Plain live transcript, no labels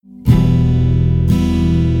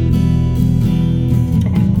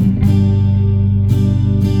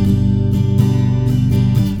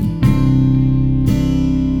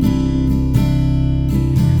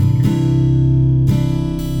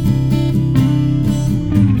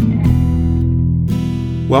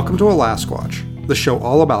Welcome to Alasquatch, the show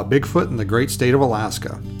all about Bigfoot in the great state of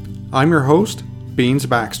Alaska. I'm your host, Beans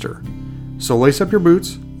Baxter. So lace up your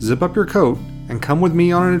boots, zip up your coat, and come with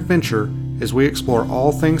me on an adventure as we explore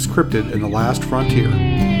all things cryptid in the last frontier.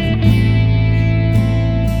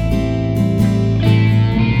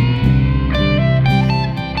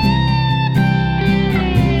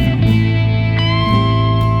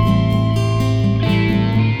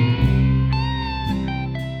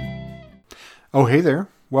 Oh, hey there.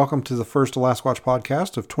 Welcome to the first Alasquatch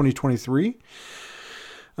podcast of 2023.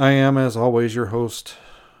 I am, as always, your host,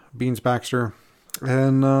 Beans Baxter.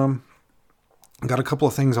 And got a couple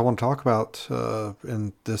of things I want to talk about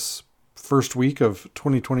in this first week of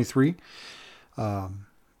 2023. One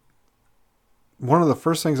of the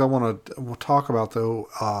first things I want to talk about,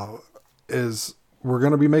 though, is we're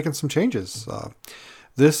going to be making some changes.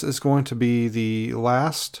 This is going to be the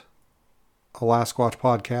last Alasquatch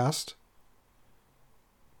podcast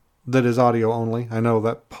that is audio only. I know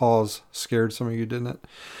that pause scared some of you, didn't it?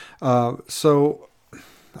 So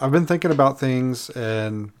I've been thinking about things,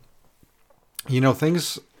 and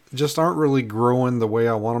things just aren't really growing the way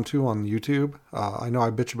I want them to on YouTube. I know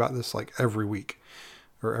I bitch about this like every week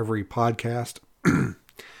or every podcast.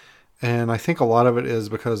 And I think a lot of it is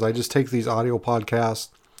because I just take these audio podcasts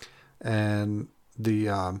and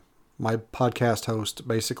my podcast host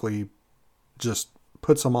basically just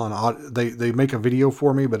puts them on. They make a video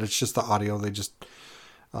for me, but it's just the audio. They just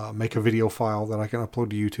make a video file that I can upload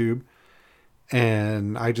to YouTube,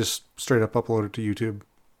 and I just straight up upload it to YouTube.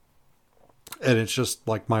 And it's just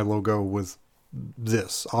like my logo with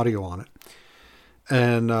this audio on it.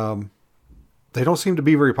 And they don't seem to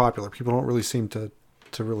be very popular. People don't really seem to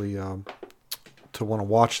really to want to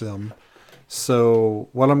watch them. So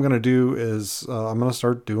what I'm going to do is I'm going to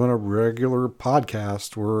start doing a regular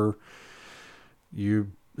podcast where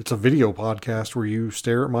it's a video podcast where you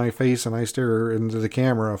stare at my face and I stare into the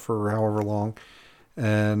camera for however long.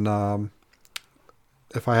 And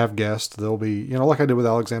if I have guests, they'll be, like I did with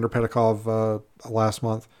Alexander Pedikov last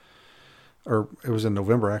month, or it was in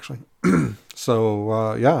November actually.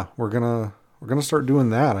 So we're gonna start doing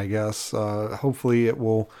that, I guess. Hopefully it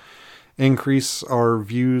will increase our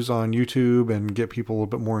views on YouTube and get people a little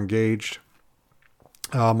bit more engaged.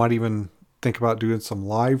 Might even think about doing some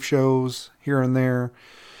live shows here and there,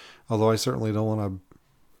 although I certainly don't want to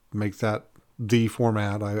make that the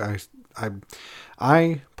format.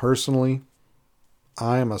 I personally,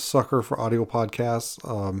 I am a sucker for audio podcasts.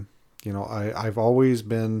 I've always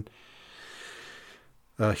been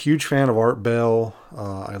a huge fan of Art Bell.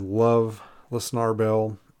 I love listening to Art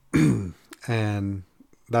Bell, and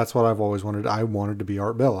that's what I've always wanted. I wanted to be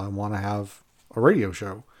Art Bell. I want to have a radio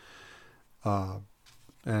show.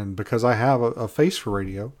 And because I have a face for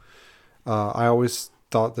radio, I always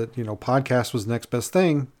thought that, podcast was the next best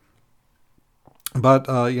thing. But,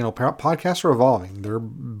 podcasts are evolving. They're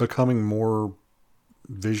becoming more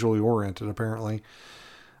visually oriented, apparently.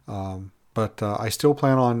 But I still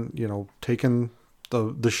plan on, taking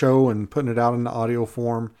the show and putting it out in the audio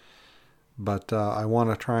form. But I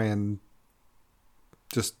want to try and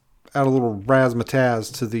just add a little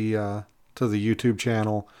razzmatazz to the YouTube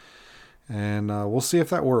channel. And we'll see if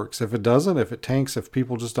that works. If it doesn't, if it tanks, if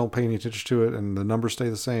people just don't pay any attention to it and the numbers stay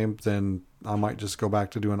the same, then I might just go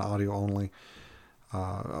back to doing audio only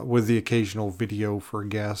with the occasional video for a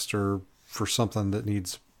guest or for something that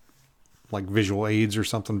needs like visual aids or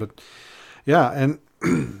something. But yeah, and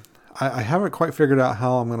I haven't quite figured out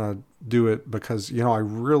how I'm going to do it because, I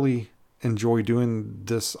really enjoy doing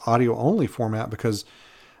this audio only format because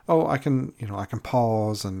I can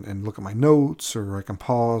pause and look at my notes, or I can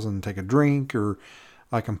pause and take a drink, or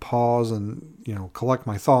I can pause and, collect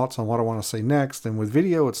my thoughts on what I want to say next. And with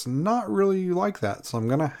video, it's not really like that. So I'm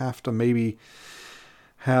going to have to maybe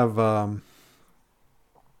have better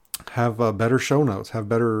show notes, have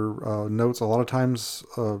better notes. A lot of times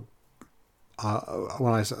when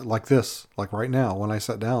I like this, like right now, when I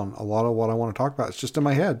sat down, a lot of what I want to talk about is just in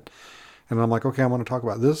my head. And I'm like, okay, I'm going to talk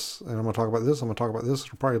about this, and I'm going to talk about this, I'm going to talk about this.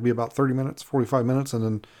 It'll probably be about 30 minutes, 45 minutes, and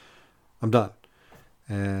then I'm done.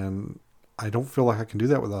 And I don't feel like I can do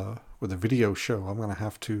that with a video show. I'm going to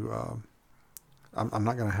have to, I'm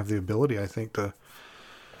not going to have the ability, I think, to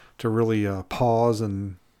really pause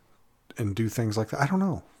and do things like that. I don't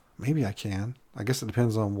know. Maybe I can. I guess it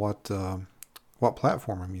depends on what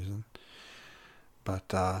platform I'm using.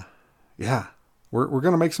 But yeah. We're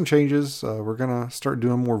going to make some changes. We're going to start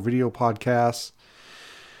doing more video podcasts.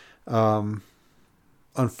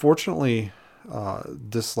 Unfortunately,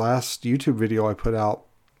 this last YouTube video I put out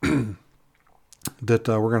that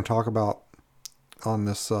we're going to talk about on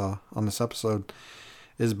this episode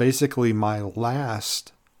is basically my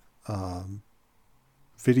last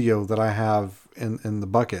video that I have in the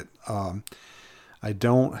bucket. I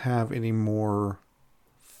don't have any more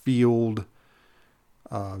field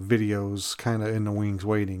videos kind of in the wings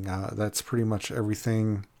waiting. That's pretty much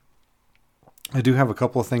everything. I do have a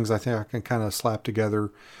couple of things I think I can kind of slap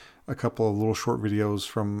together, a couple of little short videos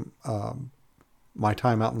from my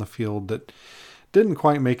time out in the field that didn't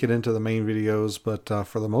quite make it into the main videos, but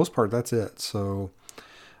for the most part, that's it. So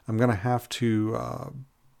I'm going to have to,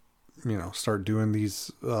 start doing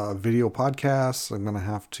these video podcasts. I'm going to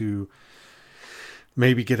have to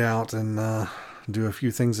maybe get out and do a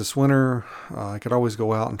few things this winter. I could always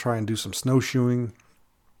go out and try and do some snowshoeing,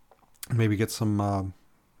 maybe get some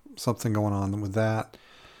something going on with that.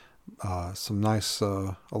 Some nice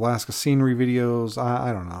Alaska scenery videos.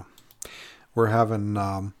 I don't know. We're having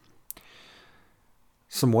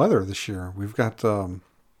some weather this year. We've got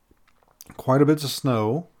quite a bit of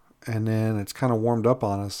snow, and then it's kind of warmed up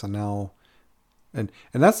on us. And now, and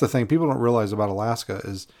that's the thing people don't realize about Alaska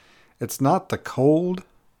is it's not the cold.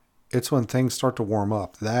 It's when things start to warm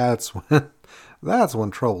up. That's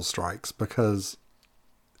when trouble strikes, because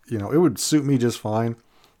it would suit me just fine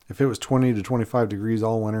if it was 20 to 25 degrees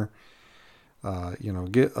all winter.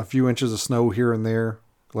 Get a few inches of snow here and there,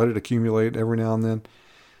 let it accumulate every now and then,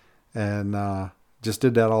 and just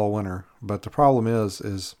did that all winter. But the problem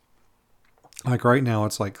is like right now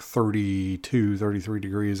it's like 32, 33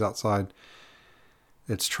 degrees outside.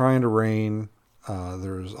 It's trying to rain.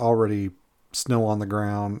 There's already snow on the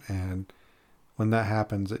ground, and when that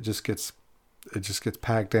happens, it just gets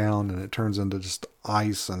packed down, and it turns into just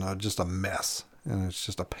ice and just a mess, and it's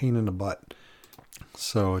just a pain in the butt.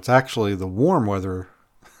 So it's actually the warm weather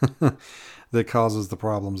that causes the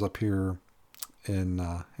problems up here in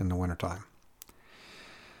the wintertime.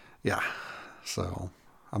 Yeah, so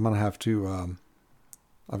I'm gonna have to.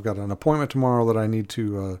 I've got an appointment tomorrow that I need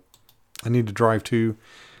to drive to,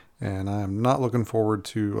 and I'm not looking forward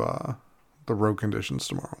to the road conditions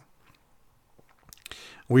tomorrow.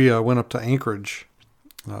 We went up to Anchorage.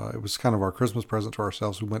 It was kind of our Christmas present to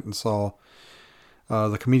ourselves. We went and saw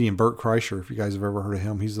the comedian Bert Kreischer. If you guys have ever heard of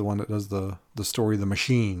him, he's the one that does the story The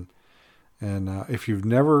Machine. And if you've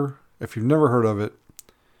never heard of it,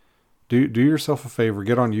 do yourself a favor,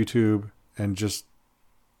 get on YouTube and just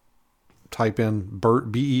type in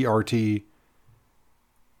Bert, B-E-R-T,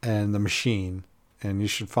 and The Machine, and you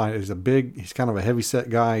should find it. He's kind of a heavy set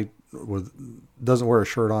guy doesn't wear a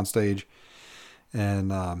shirt on stage, and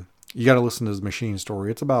you got to listen to his Machine story.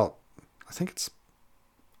 It's about, I think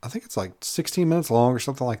it's like 16 minutes long or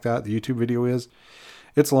something like that. The YouTube video is.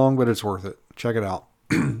 It's long, but it's worth it. Check it out.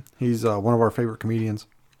 He's one of our favorite comedians.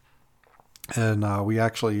 And we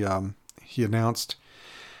actually, he announced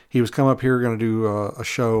he was coming up here going to do a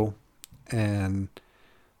show. And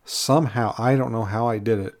somehow, I don't know how I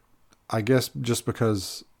did it. I guess just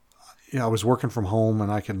because I was working from home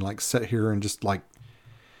and I can like sit here and just like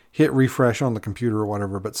hit refresh on the computer or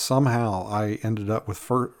whatever, but somehow I ended up with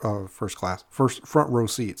front row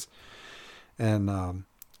seats. And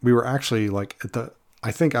we were actually like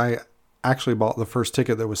I think I actually bought the first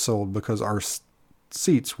ticket that was sold, because our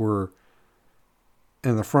seats were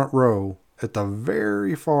in the front row at the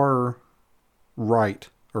very far right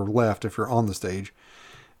or left if you're on the stage.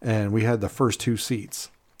 And we had the first two seats,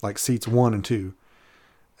 like seats 1 and 2.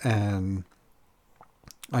 And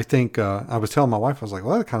I think I was telling my wife, I was like,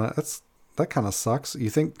 well, that kind of sucks. You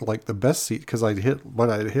think like the best seat, because what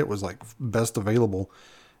I hit was like best available,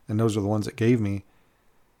 and those are the ones it gave me.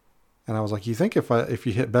 And I was like, you think if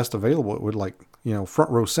you hit best available, it would like, front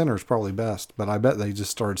row center is probably best, but I bet they just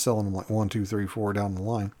started selling them like 1, 2, 3, 4 down the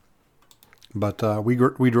line. But we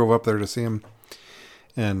drove up there to see him,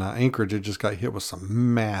 and Anchorage had just got hit with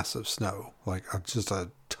some massive snow, like just a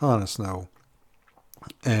ton of snow.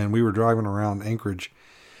 And we were driving around Anchorage,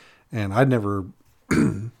 and I'd never,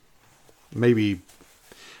 maybe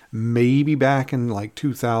back in like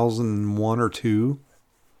 2001 or 2,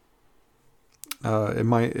 it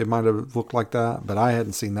might have looked like that, but I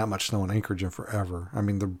hadn't seen that much snow in Anchorage in forever. I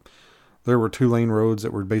mean, there were 2-lane roads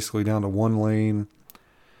that were basically down to 1 lane.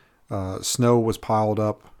 Snow was piled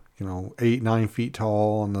up, 8, 9 feet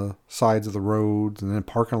tall on the sides of the roads, and then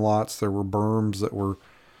parking lots, there were berms that were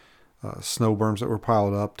snow berms that were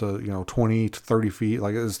piled up to 20 to 30 feet,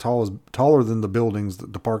 like taller than the buildings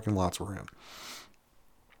that the parking lots were in.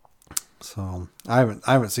 So I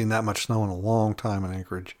haven't seen that much snow in a long time in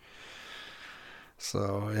Anchorage.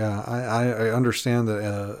 So yeah, I understand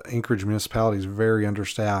that Anchorage municipality is very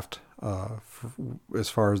understaffed as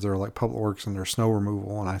far as their like public works and their snow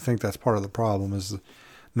removal, and I think that's part of the problem. Is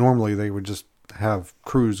normally they would just have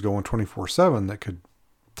crews going 24/7 that could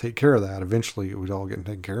take care of that. Eventually it was all getting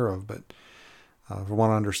taken care of, but from what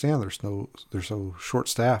I understand, they're so short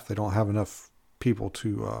staffed, they don't have enough people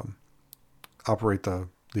to operate the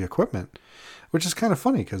equipment, which is kind of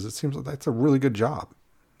funny because it seems like that's a really good job.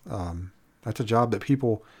 That's a job that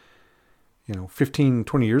people, 15,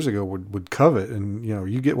 20 years ago would covet. And,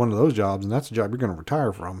 you get one of those jobs and that's a job you're going to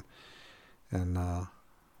retire from. And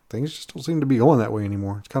things just don't seem to be going that way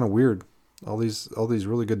anymore. It's kind of weird. All these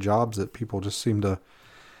really good jobs that people just seem to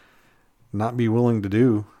not be willing to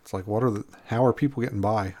do. It's like, how are people getting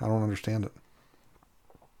by? I don't understand it.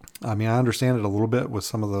 I mean, I understand it a little bit with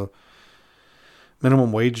some of the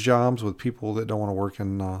minimum wage jobs with people that don't want to work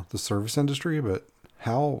in the service industry, but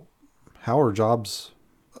how are jobs,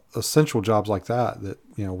 essential jobs like that,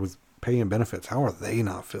 with pay and benefits, how are they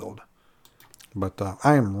not filled? But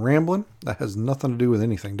I am rambling. That has nothing to do with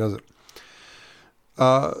anything, does it?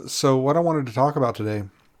 So what I wanted to talk about today,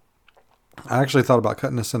 I actually thought about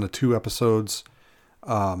cutting this into 2 episodes.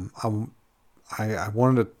 I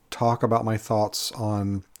wanted to talk about my thoughts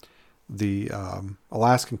on the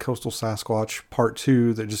Alaskan Coastal Sasquatch Part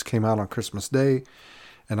 2 that just came out on Christmas Day.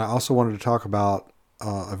 And I also wanted to talk about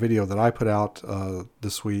a video that I put out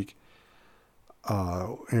this week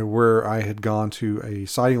where I had gone to a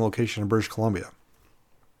sighting location in British Columbia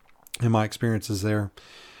and my experiences there.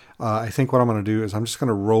 I think what I'm going to do is I'm just going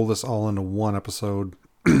to roll this all into one episode.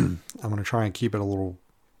 I'm going to try and keep it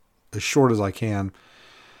as short as I can.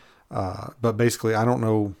 But basically, I don't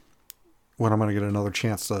know when I'm going to get another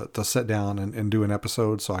chance to sit down and do an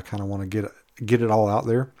episode. So I kind of want to get it all out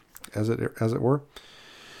there as it were.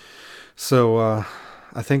 So,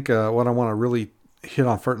 I think, what I want to really hit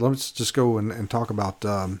on first, let's just go and talk about,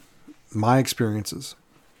 my experiences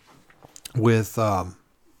with,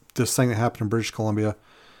 this thing that happened in British Columbia,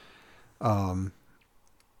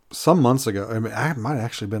 some months ago. I mean, it might have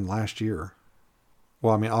actually been last year.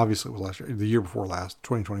 Well, I mean, obviously it was last year, the year before last,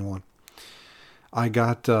 2021. I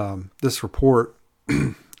got this report,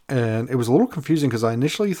 and it was a little confusing because I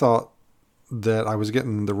initially thought that I was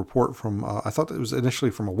getting the report from, I thought it was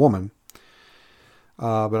initially from a woman,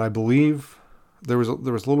 but I believe there was a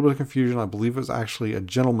little bit of confusion. I believe it was actually a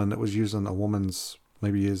gentleman that was using a woman's,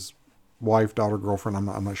 maybe his wife, daughter, girlfriend,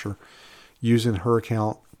 I'm not sure, using her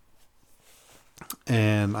account.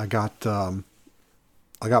 And I got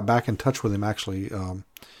back in touch with him actually,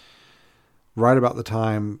 right about the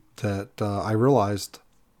time that I realized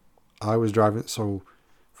I was driving. So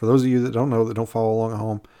for those of you that don't know, that don't follow along at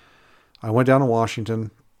home, I went down to Washington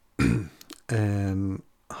and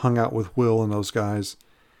hung out with Will and those guys.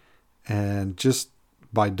 And just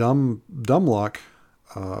by dumb luck,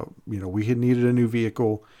 we had needed a new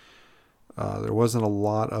vehicle. There wasn't a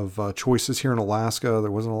lot of choices here in Alaska.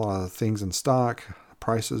 There wasn't a lot of things in stock.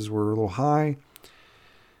 Prices were a little high.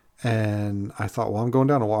 And I thought, well, I'm going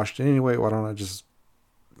down to Washington anyway. Why don't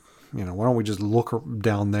we just look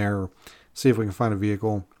down there, see if we can find a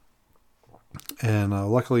vehicle. And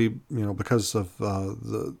luckily, because of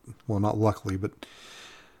not luckily, but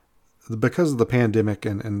because of the pandemic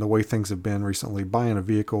and the way things have been recently, buying a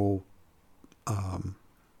vehicle,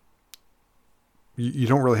 you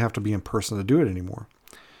don't really have to be in person to do it anymore.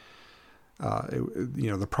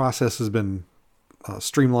 The process has been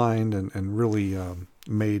streamlined and really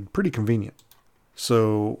made pretty convenient.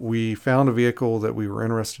 So we found a vehicle that we were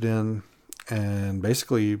interested in and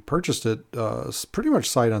basically purchased it pretty much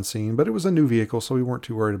sight unseen, but it was a new vehicle, so we weren't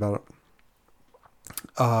too worried about it.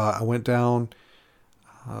 I went down,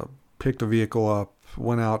 picked a vehicle up,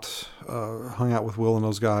 went out, hung out with Will and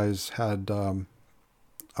those guys, had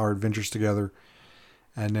our adventures together,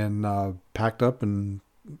 and then packed up and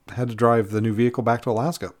had to drive the new vehicle back to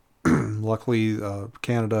Alaska. Luckily,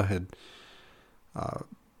 Canada had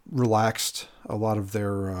relaxed a lot of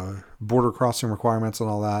their border crossing requirements and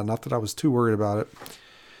all that. Not that I was too worried about it.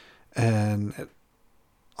 And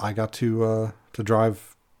I got to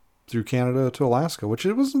drive through Canada to Alaska, which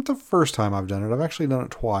it wasn't the first time I've done it. I've actually done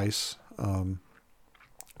it twice.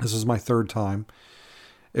 This is my 3rd time.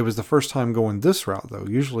 It was the first time going this route, though.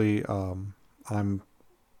 Usually I'm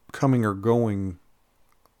coming or going,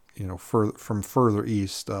 from further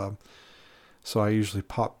east. So I usually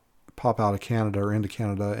pop out of Canada or into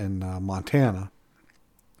Canada in Montana.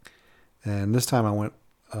 And this time I went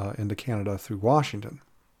into Canada through Washington.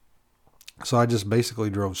 So I just basically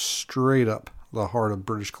drove straight up the heart of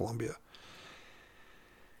British Columbia.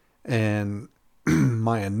 And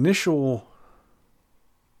my initial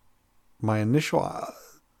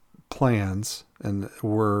plans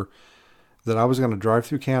were that I was going to drive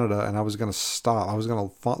through Canada and I was going to stop. I was going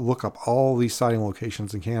to look up all these sighting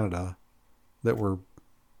locations in Canada that were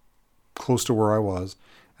close to where I was.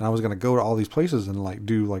 and I was going to go to all these places and like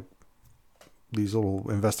do like these little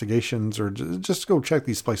investigations or just go check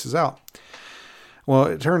these places out. Well,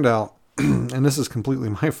 it turned out, and this is completely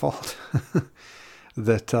my fault,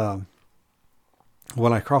 that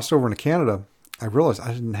when I crossed over into Canada, I realized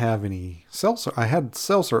I didn't have any cell service. I had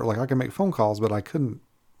cell service, like I could make phone calls, but I couldn't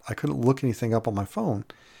look anything up on my phone.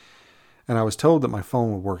 And I was told that my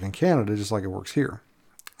phone would work in Canada just like it works here.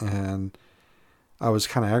 And I was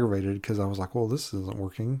kind of aggravated because I was like, well, this isn't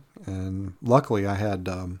working. And luckily I had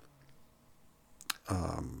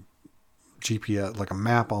GPS, like a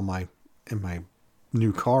map in my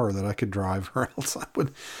new car that I could drive, or else I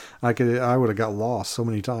would have got lost so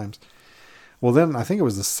many times. Well, then I think it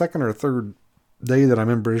was the second or third day that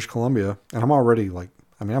I'm in British Columbia, and I'm already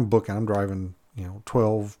I'm booking, I'm driving,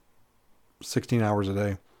 12, 16 hours a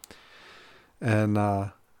day. And,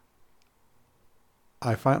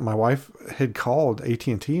 I find my wife had called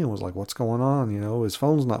AT&T and was like, what's going on? His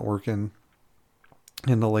phone's not working.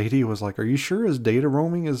 And the lady was like, are you sure his data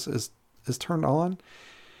roaming is turned on?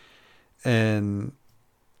 And,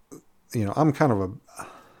 I'm kind of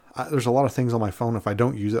there's a lot of things on my phone. If I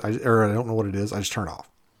don't use it, or I don't know what it is, I just turn it off.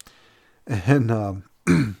 And,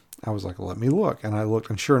 I was like, let me look. And I looked,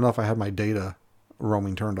 and sure enough, I had my data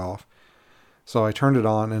roaming turned off. So I turned it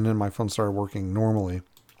on, and then my phone started working normally.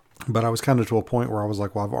 But I was kind of to a point where I was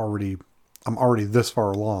like, well, I'm already this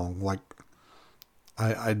far along. Like,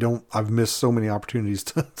 I've missed so many opportunities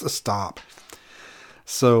to stop.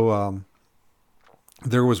 So,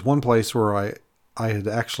 there was one place where I had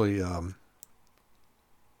actually, I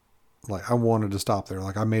wanted to stop there.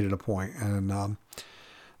 Like, I made it a point. And,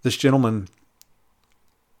 this gentleman,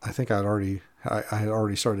 I think I had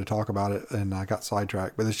already started to talk about it, and I got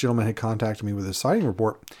sidetracked, but this gentleman had contacted me with his sighting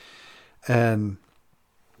report and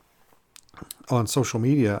on social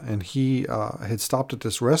media, and he, had stopped at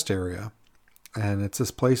this rest area, and it's this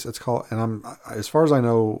place. It's called, and as far as I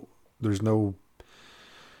know, there's no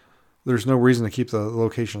reason to keep the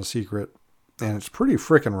location a secret, and it's pretty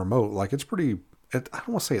freaking remote. Like, I don't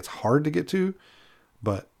want to say it's hard to get to,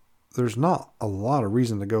 but there's not a lot of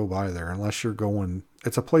reason to go by there unless you're going.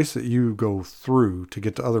 It's a place that you go through to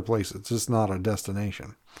get to other places. It's just not a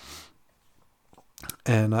destination.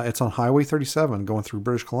 And it's on Highway 37 going through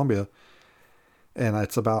British Columbia. And I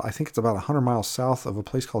think it's about 100 miles south of a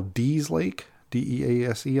place called Dease Lake.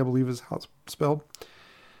 Dease, I believe is how it's spelled.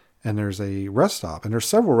 And there's a rest stop. And there's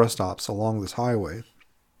several rest stops along this highway.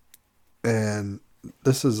 And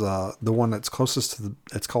this is the one that's closest to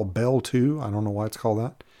it's called Bell 2. I don't know why it's called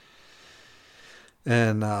that.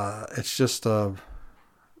 And it's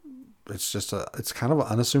kind of an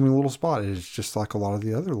unassuming little spot. It's just like a lot of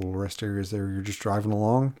the other little rest areas there. You're just driving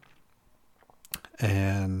along.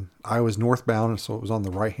 And I was northbound, so it was on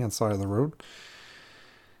the right-hand side of the road.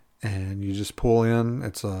 And you just pull in.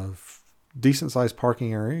 It's a decent-sized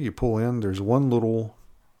parking area. You pull in. There's one little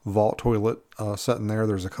vault toilet sitting there.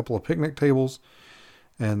 There's a couple of picnic tables.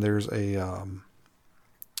 And there's a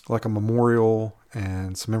memorial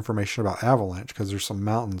and some information about Avalanche, because there's some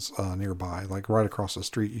mountains nearby. Like right across the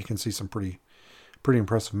street, you can see some pretty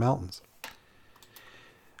impressive mountains.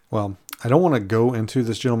 Well, I don't want to go into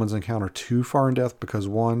this gentleman's encounter too far in depth, because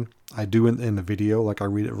one, I do in the video, like I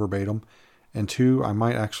read it verbatim. And two, I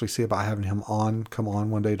might actually see about having him come on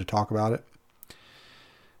one day to talk about it.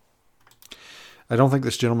 I don't think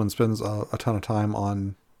this gentleman spends a ton of time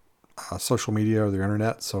on social media or the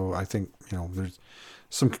internet. So I think, there's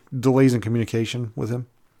some delays in communication with him.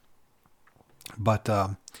 But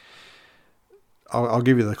I'll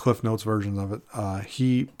give you the Cliff Notes version of it.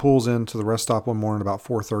 He pulls into the rest stop one morning about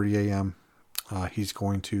 4:30 a.m. He's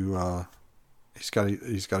going to he's got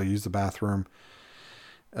to use the bathroom.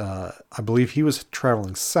 I believe he was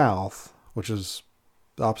traveling south, which is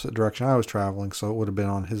the opposite direction I was traveling, so it would have been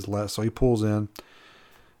on his left. So he pulls in,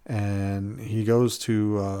 and he goes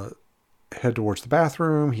to head towards the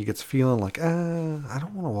bathroom. He gets feeling like, I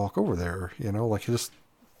don't want to walk over there. Like he just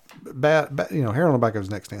bad, hair on the back of his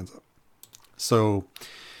neck stands up. So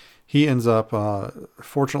he ends up,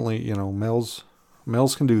 fortunately, males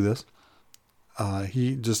can do this.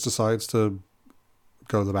 He just decides to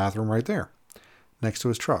go to the bathroom right there next to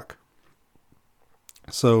his truck.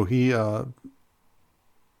 So he,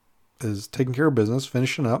 is taking care of business,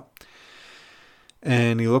 finishing up.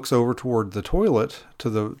 And he looks over toward the toilet, to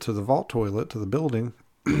the vault toilet, to the building,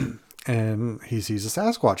 and he sees a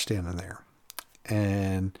Sasquatch standing there.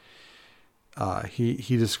 And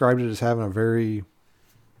he described it as having a very,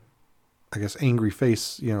 I guess, angry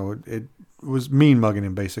face. It was mean mugging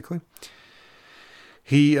him, basically.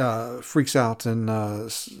 He freaks out and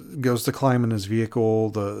goes to climb in his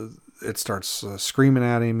vehicle. It starts screaming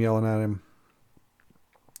at him, yelling at him.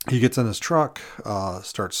 he gets in his truck,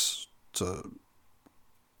 starts to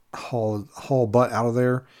haul butt out of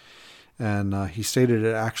there. And he stated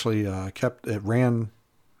it actually it ran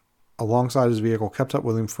alongside his vehicle, kept up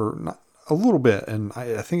with him for a little bit. And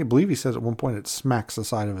I believe he says at one point it smacks the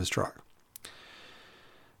side of his truck.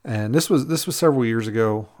 And this was several years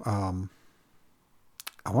ago.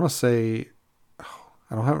 I want to say,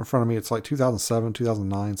 I don't have it in front of me. It's like 2007,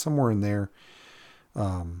 2009, somewhere in there.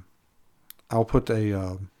 I'll put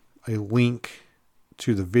a link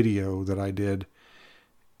to the video that I did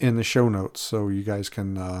in the show notes, so you guys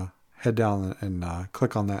can head down and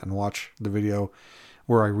click on that and watch the video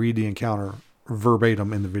where I read the encounter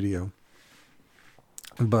verbatim in the video.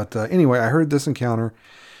 But anyway, I heard this encounter.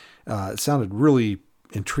 It sounded really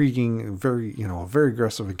intriguing, a very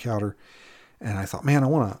aggressive encounter. And I thought, man, I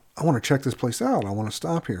want to check this place out. I want to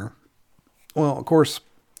stop here. Well, of course,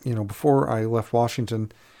 before I left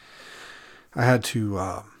Washington, I had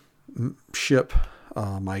to ship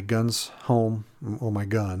my guns home. Well, my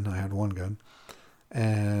gun. I had one gun.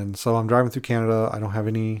 And so I'm driving through Canada. I don't have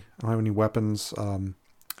any weapons.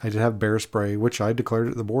 I did have bear spray, which I declared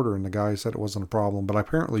at the border, and the guy said it wasn't a problem. But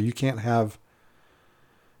apparently you can't have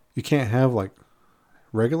like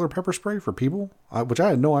regular pepper spray for people, which I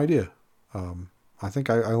had no idea. I think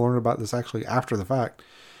I learned about this actually after the fact,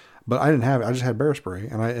 but I didn't have it. I just had bear spray,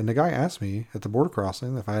 and the guy asked me at the border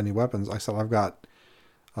crossing if I had any weapons. I said I've got,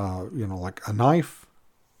 like a knife,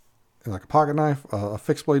 like a pocket knife, a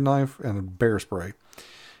fixed blade knife, and a bear spray.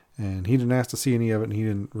 And he didn't ask to see any of it, and he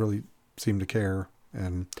didn't really seem to care,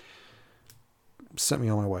 and sent me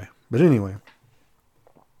on my way. But anyway,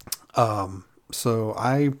 so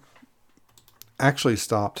I actually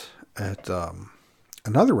stopped at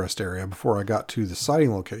another rest area before I got to the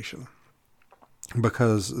sighting location,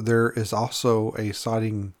 because there is also a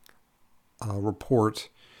sighting report.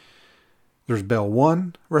 There's Bell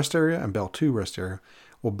 1 rest area and Bell 2 rest area.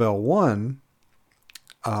 Well, Bell 1,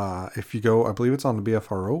 if you go, I believe it's on the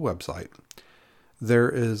BFRO website, there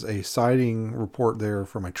is a sighting report there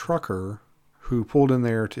from a trucker who pulled in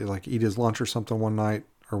there to like eat his lunch or something one night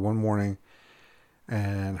or one morning,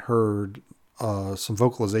 and heard some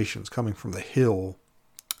vocalizations coming from the hill,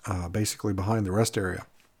 basically behind the rest area.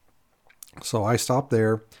 So I stopped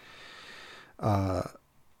there,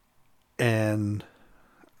 and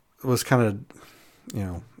it was kind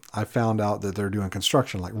of, I found out that they're doing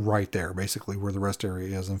construction like right there, basically where the rest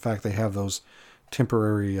area is. In fact, they have those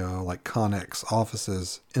temporary like Connex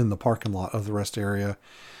offices in the parking lot of the rest area.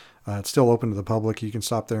 It's still open to the public. You can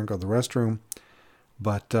stop there and go to the restroom.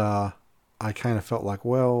 But I kind of felt like,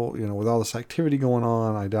 well, with all this activity going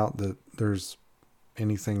on, I doubt that there's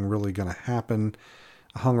anything really going to happen.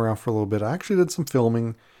 I hung around for a little bit. I actually did some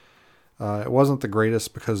filming. It wasn't the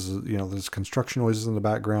greatest because, there's construction noises in the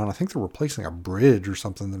background. I think they're replacing a bridge or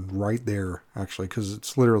something right there, actually, because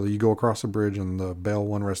it's literally, you go across the bridge and the Bell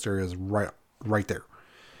 1 rest area is right there.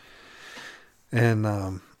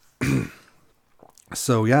 And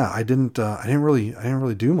so yeah, I didn't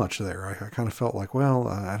really do much there. I kind of felt like, well,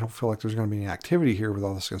 I don't feel like there's going to be any activity here with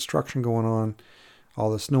all this construction going on,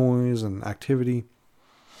 all this noise and activity.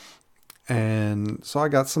 And so I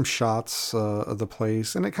got some shots of the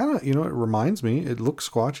place, and it kind of, it reminds me, it looks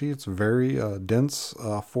squatchy. It's a very dense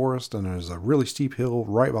forest, and there's a really steep hill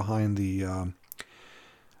right behind the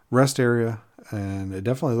rest area. And it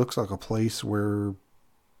definitely looks like a place where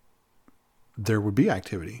there would be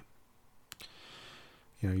activity.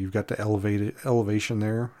 You've got the elevation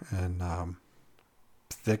there, and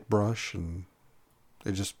thick brush, and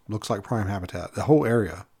it just looks like prime habitat. The whole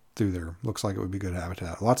area through there looks like it would be good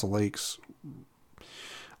habitat. Lots of lakes,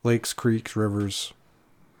 creeks, rivers,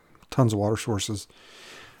 tons of water sources,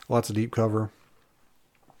 lots of deep cover,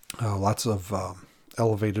 lots of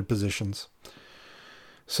elevated positions.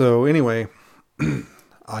 So anyway,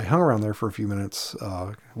 I hung around there for a few minutes.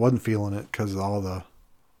 Wasn't feeling it because of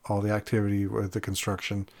all the activity with the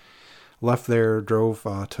construction. Left there, drove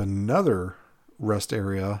to another rest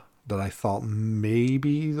area that I thought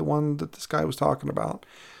maybe the one that this guy was talking about.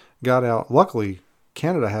 Got out. Luckily,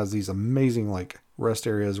 Canada has these amazing like rest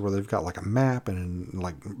areas where they've got like a map and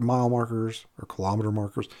like mile markers or kilometer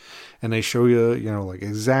markers, and they show you, like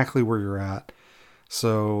exactly where you're at.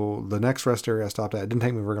 So the next rest area I stopped at, it didn't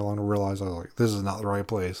take me very long to realize I was like, this is not the right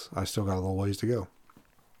place. I still got a little ways to go.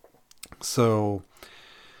 So,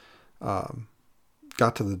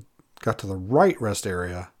 got to the right rest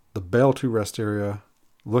area, the Bell 2 rest area.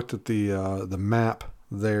 Looked at the map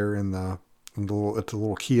there at the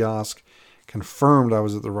little kiosk, confirmed I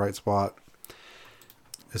was at the right spot.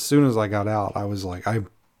 As soon as I got out, I was like,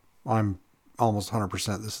 I'm almost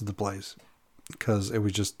 100% this is the place, because it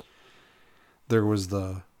was just, there was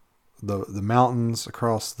the the mountains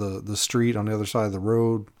across the street on the other side of the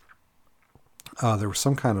road. There was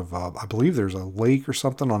some kind of, I believe there's a lake or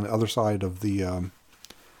something on the other side of the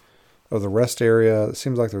rest area. It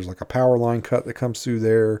seems like there's like a power line cut that comes through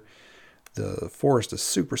there. The forest is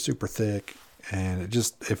super, super thick, and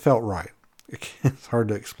it felt right. It's hard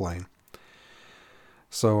to explain.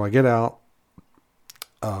 So I get out.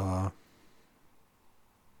 The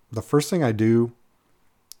first thing I do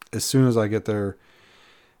as soon as I get there,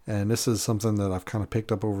 and this is something that I've kind of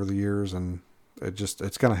picked up over the years, and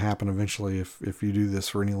it's going to happen eventually if you do this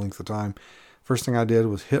for any length of time. First thing I did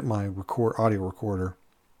was hit my audio recorder,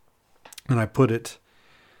 and I put it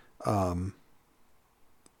on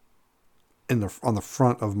the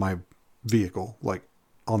front of my vehicle, like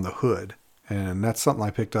on the hood. And that's something I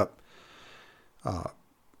picked up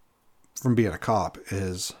from being a cop,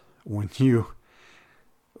 is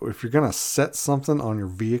if you're going to set something on your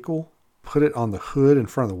vehicle, put it on the hood in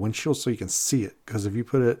front of the windshield so you can see it. Because if you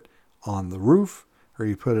put it on the roof, or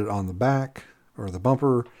you put it on the back or the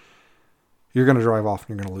bumper, you're going to drive off and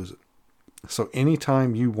you're going to lose it. So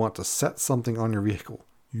anytime you want to set something on your vehicle,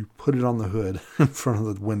 you put it on the hood in front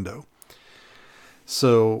of the window.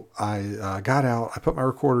 So I got out, I put my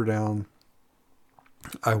recorder down,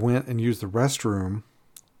 I went and used the restroom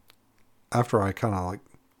after I kind of like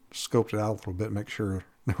scoped it out a little bit, make sure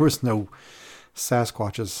there was no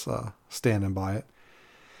Sasquatches standing by it.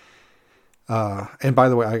 And by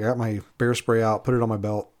the way, I got my bear spray out, put it on my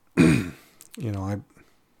belt. I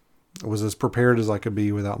was as prepared as I could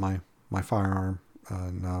be without my firearm.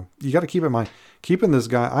 And you got to keep in mind,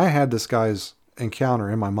 I had this guy's encounter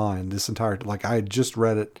in my mind this entire, like I had just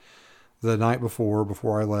read it the night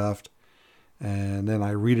before I left. And then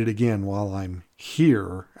I read it again while I'm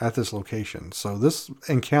here at this location. So this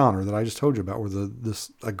encounter that I just told you about,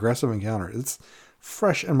 this aggressive encounter, it's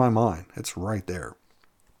fresh in my mind. It's right there.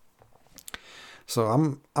 So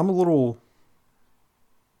I'm a little,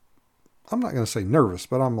 I'm not going to say nervous,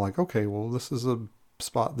 but I'm like, okay, well, this is a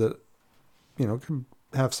spot that, could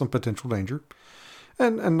have some potential danger.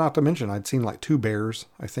 And not to mention, I'd seen like 2 bears,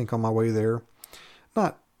 I think, on my way there.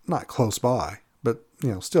 Not close by, but,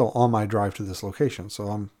 still on my drive to this location. So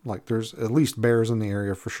I'm like, there's at least bears in the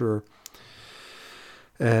area for sure.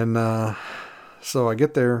 And so I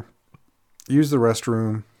get there, use the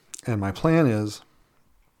restroom, and my plan is,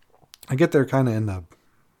 I get there kind of in the,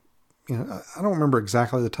 I don't remember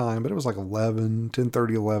exactly the time, but it was like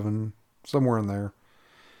 10:30, 11, somewhere in there.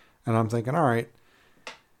 And I'm thinking, all right,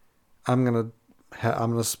 I'm going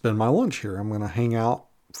to spend my lunch here. I'm going to hang out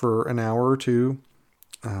for an hour or two,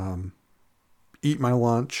 eat my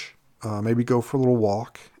lunch, maybe go for a little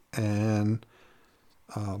walk, and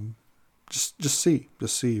just see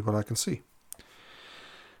what I can see.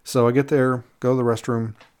 So I get there, go to the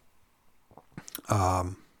restroom,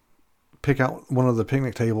 pick out one of the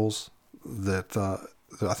picnic tables that I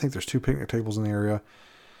think there's 2 picnic tables in the area.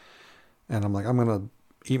 And I'm like, I'm going to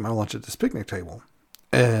eat my lunch at this picnic table.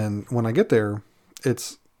 And when I get there,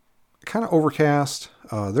 it's kind of overcast.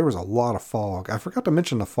 There was a lot of fog. I forgot to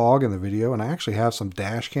mention the fog in the video, and I actually have some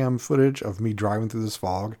dash cam footage of me driving through this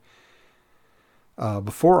fog.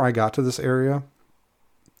 Before I got to this area,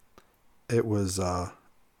 it was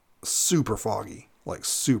super foggy, like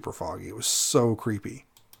super foggy. It was so creepy.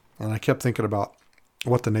 And I kept thinking about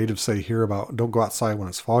what the natives say here about don't go outside when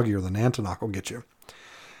it's foggy or the Nantinaq will get you.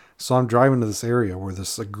 So I'm driving to this area where this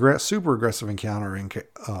super aggressive encounter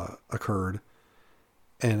occurred,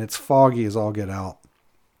 and it's foggy as all get out.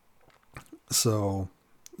 So,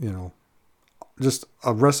 just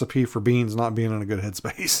a recipe for beans not being in a good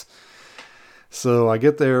headspace. So I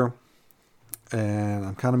get there, and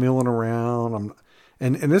I'm kind of milling around.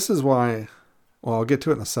 And this is why, well, I'll get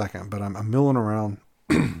to it in a second, but I'm milling around,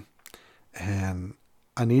 and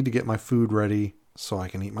I need to get my food ready so I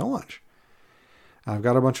can eat my lunch. I've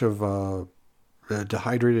got a bunch of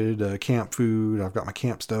dehydrated camp food. I've got my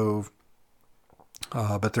camp stove,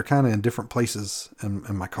 but they're kind of in different places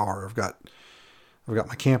in my car. I've got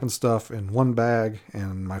my camping stuff in one bag,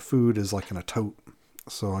 and my food is like in a tote.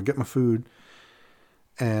 So I get my food,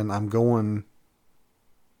 and I'm going.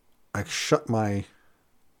 I shut my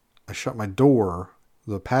door,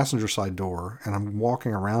 the passenger side door, and I'm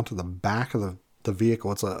walking around to the back of the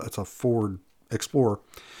vehicle. It's a Ford Explorer.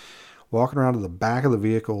 Walking around to the back of the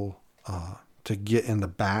vehicle to get in the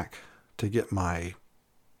back to get my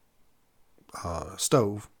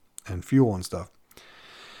stove and fuel and stuff.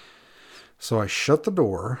 So I shut the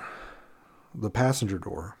door, the passenger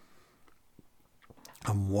door.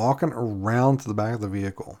 I'm walking around to the back of the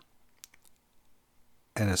vehicle.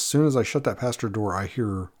 And as soon as I shut that passenger door, I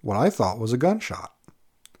hear what I thought was a gunshot.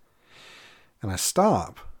 And I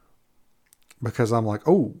stop because I'm like,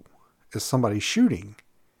 oh, is somebody shooting?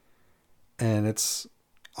 And it's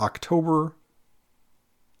October.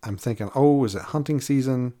 I'm thinking, oh, is it hunting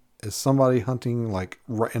season? Is somebody hunting like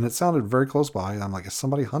right? And it sounded very close by. I'm like, is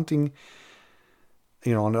somebody hunting,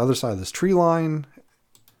 on the other side of this tree line?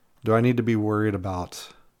 Do I need to be worried about?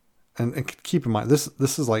 And keep in mind, this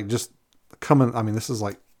is like just coming. I mean, this is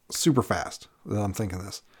like super fast that I'm thinking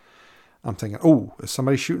this. I'm thinking, oh, is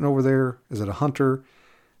somebody shooting over there? Is it a hunter?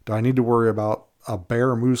 Do I need to worry about a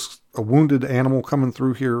bear, a moose, a wounded animal coming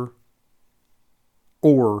through here?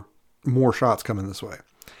 Or more shots coming this way?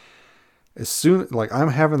 As soon, like I'm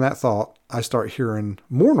having that thought, I start hearing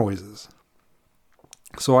more noises.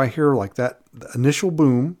 So I hear like that the initial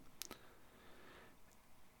boom,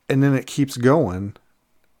 and then it keeps going,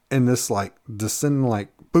 and this like descending like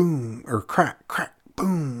boom or crack, crack,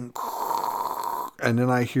 boom, and then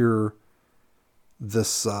I hear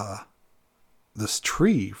this this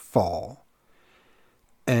tree fall,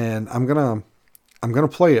 and I'm gonna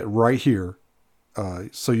play it right here,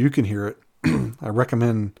 so you can hear it. I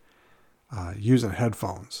recommend using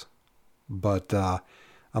headphones, but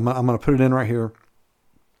I'm gonna put it in right here,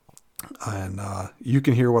 and you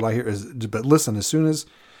can hear what I hear. But listen, as soon as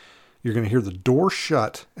you're gonna hear the door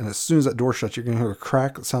shut, and as soon as that door shuts, you're gonna hear a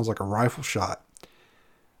crack that sounds like a rifle shot.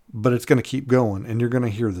 But it's gonna keep going, and you're gonna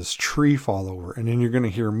hear this tree fall over, and then you're gonna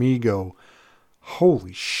hear me go,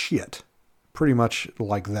 "Holy shit!" Pretty much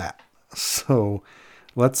like that. So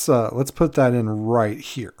let's put that in right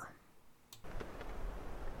here.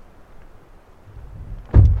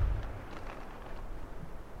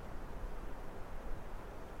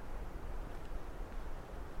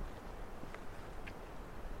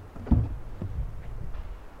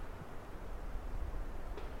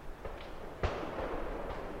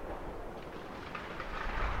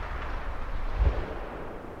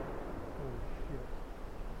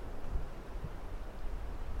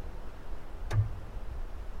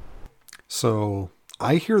 So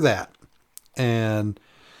I hear that, and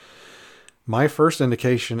my first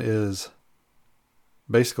indication is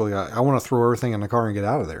basically I want to throw everything in the car and get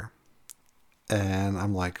out of there. And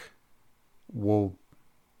I'm like, well,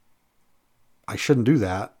 I shouldn't do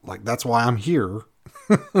that. Like, that's why I'm here.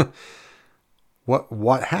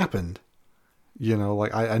 What happened?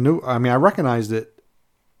 Like I knew, I mean, I recognized it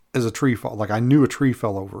as a tree fall. Like I knew a tree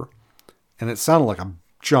fell over, and it sounded like a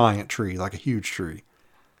giant tree, like a huge tree.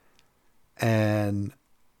 And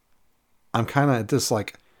I'm kind of just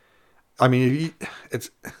like, I mean, it's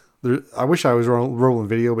there. I wish I was rolling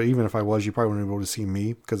video, but even if I was, you probably wouldn't be able to see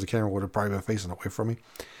me because the camera would have probably been facing away from me.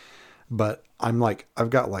 But I'm like, I've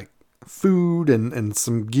got like food and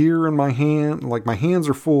some gear in my hand. Like my hands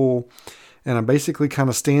are full, and I'm basically kind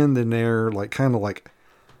of standing there, like kind of like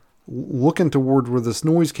looking toward where this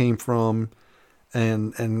noise came from,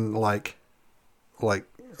 and like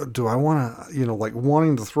do I want to, like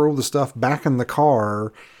wanting to throw the stuff back in the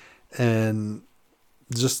car, and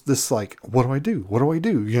just this like, what do I do? What do I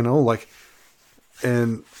do? Like,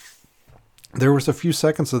 and there was a few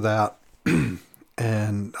seconds of that,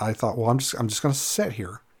 and I thought, well, I'm just going to sit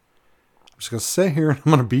here. I'm just going to sit here, and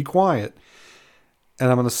I'm going to be quiet, and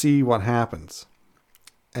I'm going to see what happens.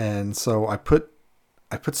 And so I put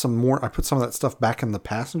some of that stuff back in the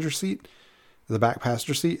passenger seat, the back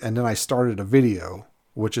passenger seat, and then I started a video,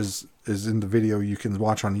 which is in the video you can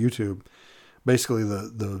watch on YouTube. Basically,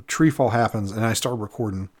 the tree fall happens, and I start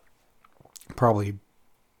recording probably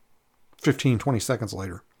 15, 20 seconds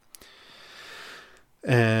later.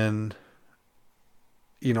 And,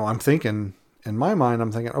 I'm thinking, in my mind,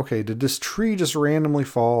 okay, did this tree just randomly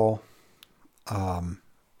fall? And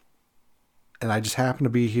I just happen to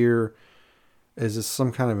be here. Is this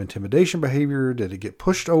some kind of intimidation behavior? Did it get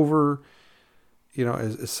pushed over?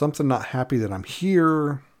 Is something not happy that I'm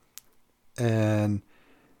here? And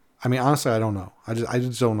I mean, honestly, I don't know. I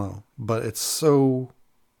just don't know, but it's so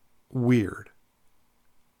weird.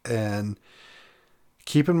 And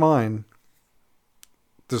keep in mind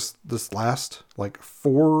this last like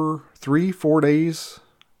 4 days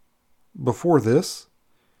before this,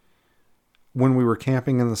 when we were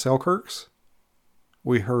camping in the Selkirks,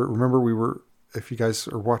 if you guys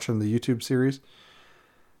are watching the YouTube series,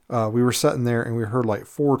 we were sitting there and we heard like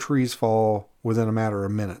 4 trees fall within a matter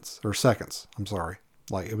of minutes or seconds. I'm sorry.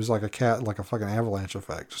 Like it was like a fucking avalanche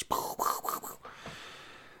effect. Just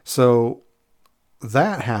so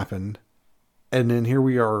that happened. And then here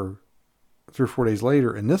we are 3 or 4 days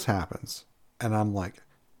later and this happens. And I'm like,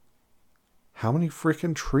 how many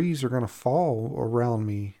freaking trees are going to fall around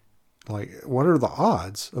me? Like, what are the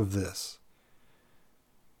odds of this?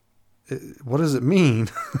 What does it mean?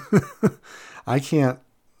 I can't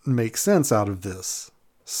make sense out of this.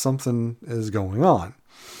 something is going on.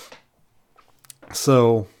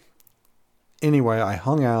 So anyway, I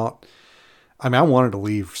hung out. I mean, I wanted to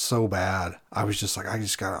leave so bad. I was just like, I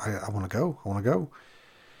want to go. I want to go.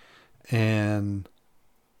 And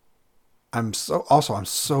I'm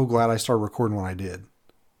so glad I started recording when I did.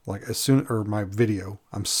 Like my video.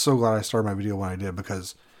 I'm so glad I started my video when I did,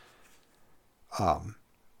 because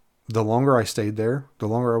the longer I stayed there, the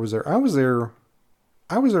longer I was there. I was there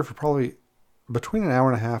for probably between an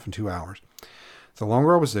hour and a half and 2 hours. The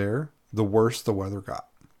longer I was there, the worse the weather got.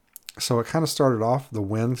 So it kind of started off, the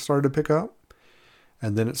wind started to pick up,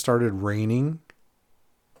 and then it started raining.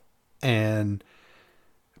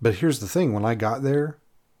 But here's the thing, when I got there,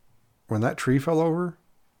 when that tree fell over,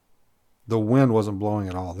 the wind wasn't blowing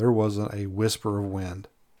at all. There wasn't a whisper of wind.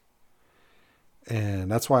 And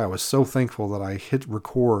that's why I was so thankful that I hit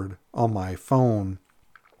record on my phone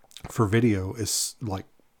for video. Is like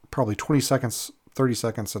probably 20 seconds, 30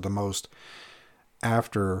 seconds at the most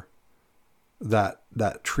after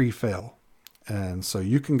that tree fell. And so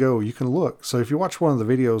you can look. So if you watch one of the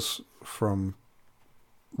videos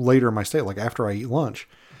later in my stay, like after I eat lunch,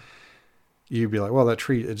 you'd be like, well, that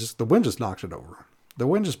tree, the wind just knocked it over. The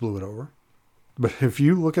wind just blew it over. But if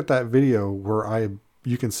you look at that video where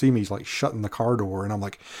you can see me like shutting the car door, and I'm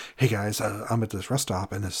like, hey guys, I'm at this rest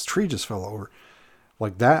stop and this tree just fell over.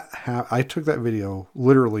 Like that, I took that video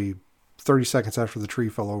literally 30 seconds after the tree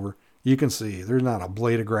fell over. You can see there's not a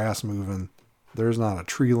blade of grass moving. There's not a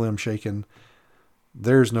tree limb shaking.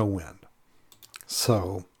 There's no wind.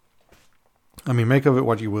 So, I mean, make of it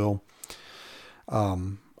what you will.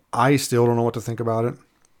 I still don't know what to think about it.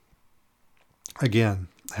 Again,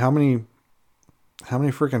 how many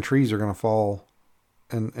freaking trees are going to fall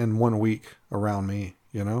in 1 week around me,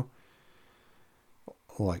 you know?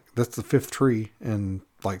 Like, that's the 5th tree in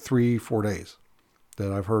like 3-4 days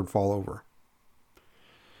that I've heard fall over.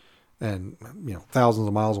 And, you know, thousands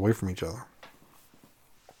of miles away from each other.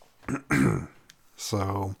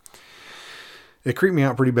 So, it creeped me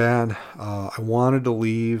out pretty bad. I wanted to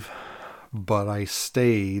leave, but I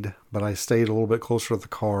stayed a little bit closer to the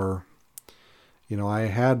car. You know, I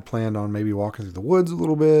had planned on maybe walking through the woods a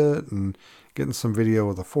little bit and getting some video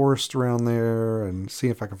of the forest around there and see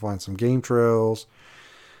if I can find some game trails.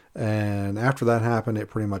 And after that happened, it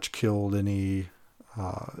pretty much killed any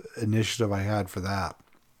initiative I had for that.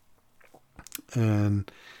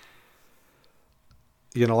 And,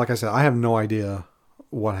 you know, like I said, I have no idea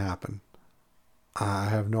what happened. I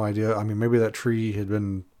have no idea. I mean, maybe that tree had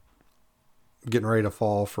been getting ready to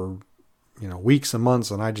fall for, you know, weeks and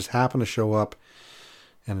months, and I just happened to show up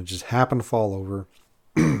and it just happened to fall over.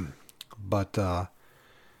 But,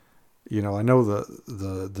 you know, I know the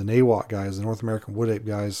NAWAC guys, the North American Wood Ape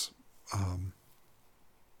guys,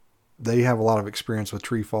 they have a lot of experience with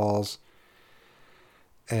tree falls,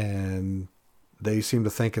 and they seem to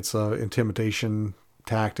think it's a intimidation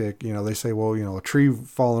tactic. You know, they say, well, you know, a tree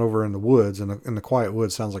falling over in the woods, in the quiet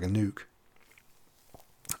woods, sounds like a nuke.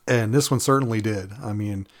 And this one certainly did. I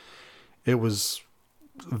mean, it was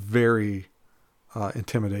very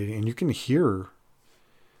intimidating, and you can hear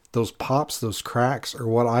those pops, those cracks, are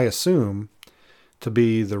what I assume to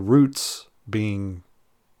be the roots being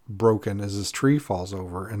broken as this tree falls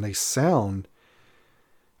over. And they sound,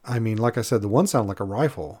 I mean, like I said, the one sounded like a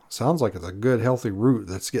rifle. Sounds like it's a good, healthy root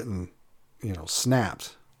that's getting, you know,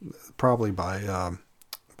 snapped, probably by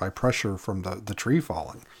pressure from the tree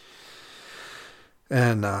falling.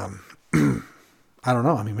 And I don't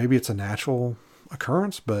know. I mean, maybe it's a natural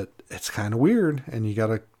occurrence, but it's kind of weird. And you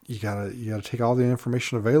gotta take all the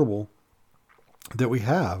information available that we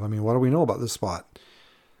have. I mean, what do we know about this spot?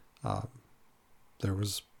 There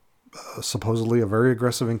was supposedly a very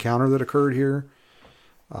aggressive encounter that occurred here.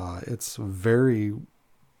 It's very,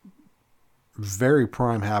 very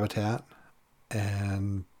prime habitat,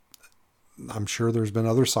 and I'm sure there's been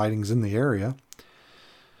other sightings in the area.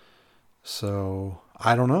 So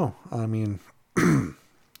I don't know. I mean,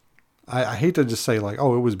 I hate to just say like,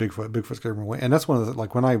 oh, it was Bigfoot. Bigfoot scared me away. And that's one of the,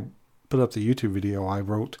 like when I put up the YouTube video, I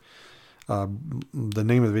wrote, the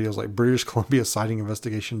name of the video is like British Columbia sighting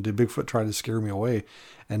investigation. Did Bigfoot try to scare me away?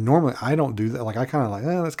 And normally I don't do that. Like I kind of like,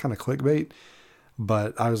 that's kind of clickbait,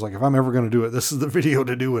 but I was like, if I'm ever going to do it, this is the video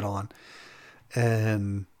to do it on.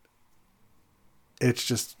 And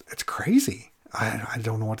it's crazy. I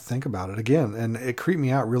don't know what to think about it again. And it creeped me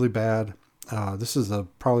out really bad. This is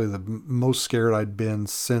probably the most scared I'd been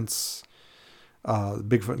since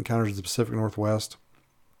Bigfoot encounters in the Pacific Northwest.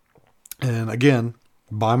 And again,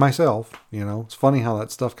 by myself, you know, it's funny how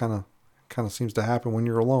that stuff kind of seems to happen when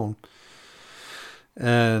you're alone.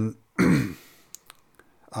 And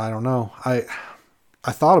I don't know.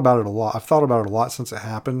 I thought about it a lot. I've thought about it a lot since it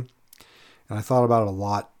happened, and I thought about it a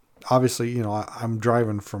lot. Obviously, I'm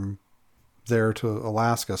driving from there to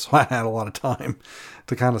Alaska, so I had a lot of time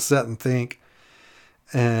to kind of sit and think.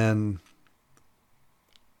 And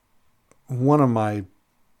one of my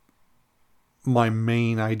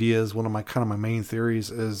main ideas, one of my main theories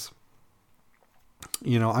is,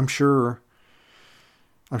 I'm sure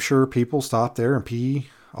people stop there and pee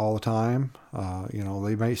all the time.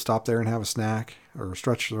 They may stop there and have a snack or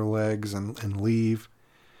stretch their legs and leave.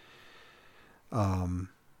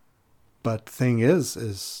 But the thing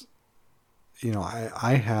is,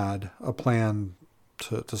 I had a plan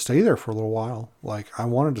to stay there for a little while. Like, I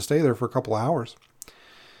wanted to stay there for a couple hours.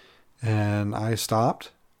 And I stopped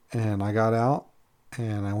and I got out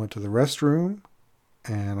and I went to the restroom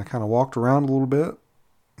and I kind of walked around a little bit,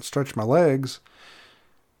 stretched my legs.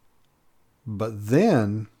 But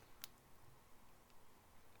then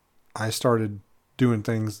I started doing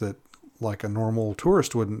things that like a normal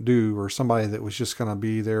tourist wouldn't do, or somebody that was just going to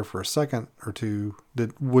be there for a second or two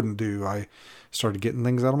that wouldn't do. I started getting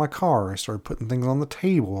things out of my car. I started putting things on the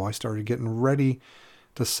table. I started getting ready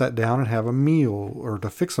to sit down and have a meal, or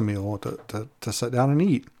to fix a meal, to sit down and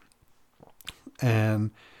eat.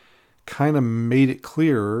 And kind of made it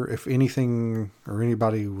clear, if anything or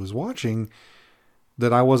anybody was watching,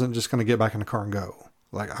 that I wasn't just going to get back in the car and go.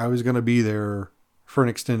 Like, I was going to be there for an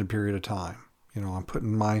extended period of time. I'm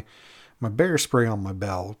putting my bear spray on my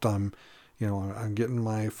belt. I'm getting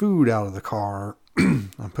my food out of the car.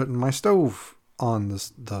 I'm putting my stove on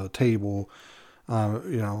the table.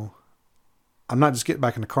 I'm not just getting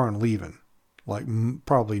back in the car and leaving, like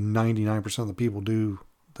probably 99% of the people do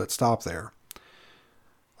that stop there.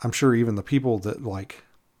 I'm sure even the people that like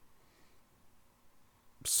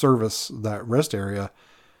service that rest area,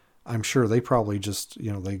 I'm sure they probably just,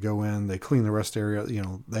 they go in, they clean the rest area,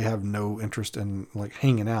 they have no interest in like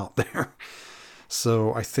hanging out there.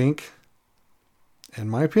 So I think, in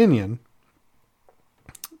my opinion,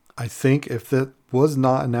 if that was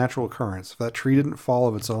not a natural occurrence, if that tree didn't fall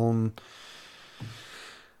of its own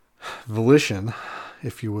volition,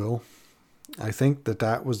 if you will, I think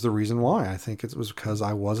that was the reason why. I think it was because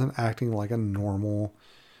I wasn't acting like a normal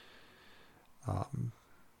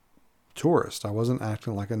tourist. I wasn't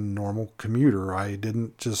acting like a normal commuter. I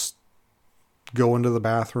didn't just go into the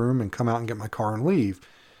bathroom and come out and get my car and leave.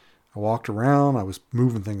 I walked around. I was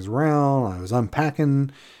moving things around. I was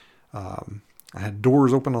unpacking. I had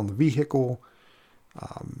doors open on the vehicle.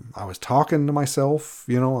 I was talking to myself.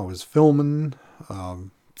 I was filming.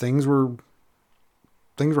 Things were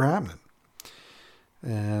happening.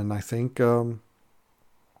 And I think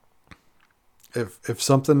if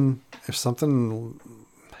something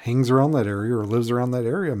hangs around that area or lives around that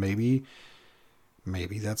area, maybe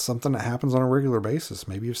that's something that happens on a regular basis.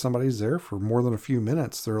 Maybe if somebody's there for more than a few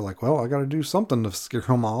minutes, they're like, well, I got to do something to scare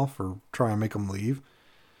them off or try and make them leave.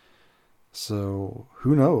 So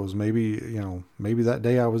who knows? Maybe that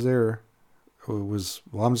day I was there, it was,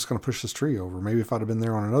 well, I'm just going to push this tree over. Maybe if I'd have been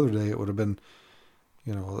there on another day, it would have been,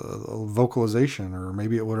 a vocalization, or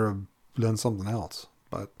maybe it would have done something else.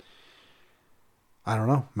 But I don't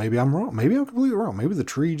know. Maybe I'm wrong. Maybe I'm completely wrong. Maybe the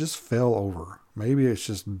tree just fell over. Maybe it's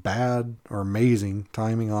just bad or amazing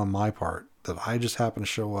timing on my part that I just happened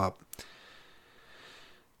to show up,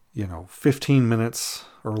 15 minutes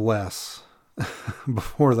or less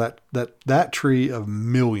before that tree of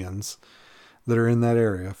millions that are in that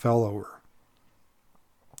area fell over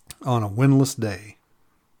on a windless day.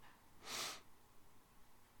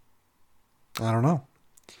 I don't know.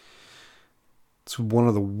 It's one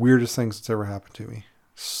of the weirdest things that's ever happened to me.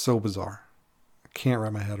 So bizarre. I can't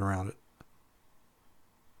wrap my head around it.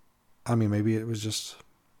 I mean, maybe it was just,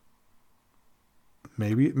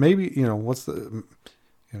 maybe,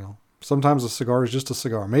 sometimes a cigar is just a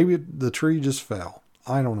cigar. Maybe the tree just fell.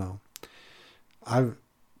 I don't know. I'm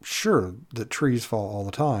sure that trees fall all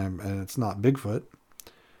the time and it's not Bigfoot.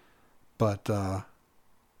 But,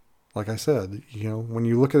 like I said, when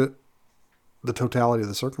you look at it, the totality of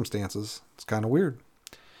the circumstances, it's kind of weird.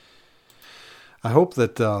 I hope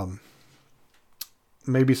that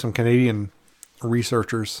maybe some Canadian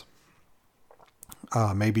researchers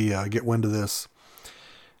maybe get wind of this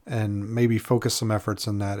and maybe focus some efforts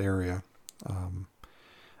in that area.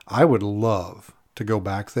 I would love to go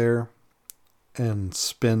back there and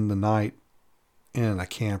spend the night in a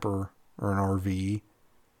camper or an RV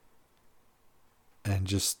and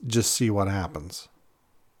just see what happens.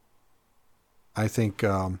 I think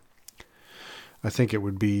it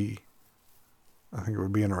would be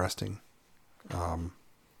interesting.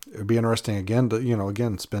 It would be interesting again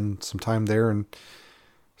to, spend some time there and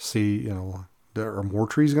see, there are more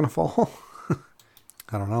trees going to fall.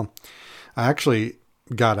 I don't know. I actually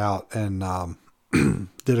got out and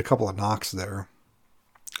did a couple of knocks there,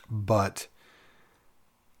 but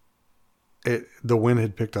the wind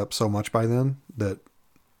had picked up so much by then that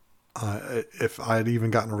if I had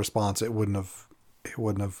even gotten a response, it wouldn't have.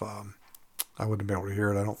 I wouldn't be able to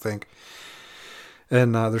hear it, I don't think.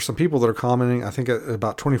 And there's some people that are commenting. I think at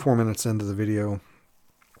about 24 minutes into the video,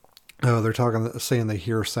 they're saying they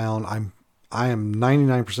hear sound. I am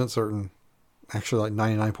 99% certain, actually like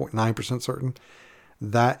 99.9% certain,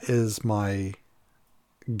 that is my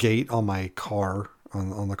gate on my car,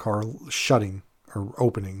 on the car shutting or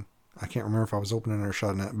opening. I can't remember if I was opening it or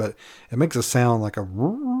shutting it, but it makes a sound like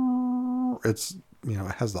it's,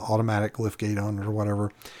 it has the automatic lift gate on it or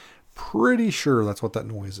whatever. Pretty sure that's what that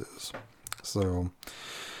noise is. So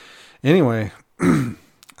anyway, I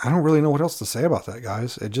don't really know what else to say about that,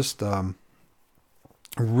 guys. It just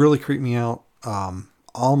really creeped me out.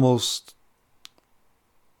 Almost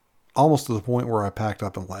to the point where I packed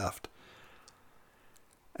up and left.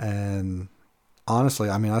 And honestly,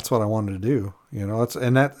 I mean, that's what I wanted to do.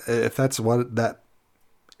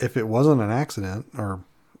 If it wasn't an accident or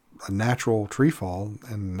a natural tree fall,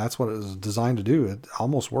 and that's what it was designed to do, it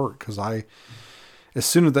almost worked. Because as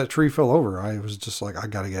soon as that tree fell over, I was just like, I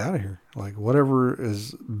got to get out of here. Like, whatever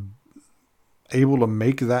is able to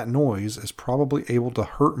make that noise is probably able to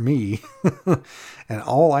hurt me. And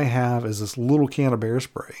all I have is this little can of bear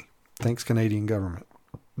spray. Thanks, Canadian government.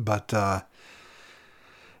 But,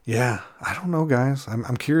 yeah, I don't know, guys.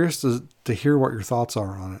 I'm curious to hear what your thoughts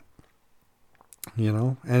are on it.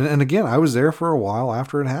 And again, I was there for a while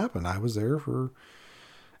after it happened. I was there for,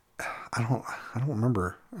 I don't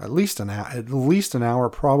remember, at least an hour,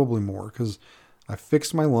 probably more, because I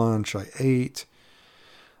fixed my lunch, I ate,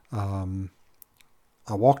 I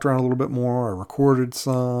walked around a little bit more, I recorded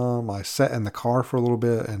some, I sat in the car for a little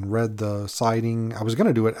bit and read the sighting. I was going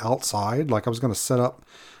to do it outside, like I was going to set up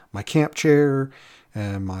my camp chair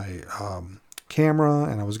and my camera,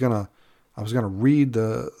 and I was gonna read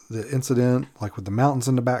the incident, like with the mountains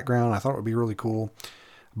in the background. I thought it would be really cool,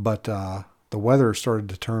 but the weather started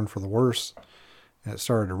to turn for the worse, and it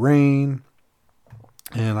started to rain,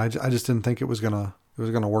 and I just didn't think it was gonna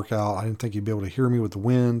work out. I didn't think you'd be able to hear me with the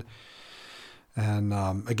wind, and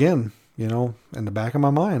again, in the back of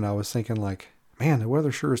my mind, I was thinking like, man, the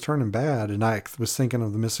weather sure is turning bad. And I was thinking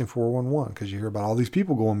of the missing 411, because you hear about all these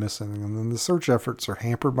people going missing, and then the search efforts are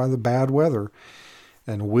hampered by the bad weather.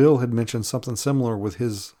 And Will had mentioned something similar with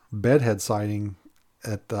his bedhead sighting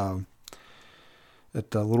at Little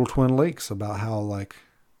Twin Lakes, about how like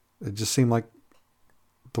it just seemed like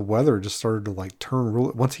the weather just started to like turn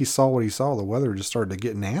real. Once he saw what he saw, the weather just started to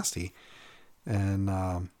get nasty, and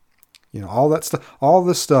all that stuff, all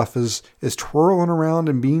this stuff is twirling around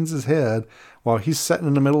in Beans' head while he's sitting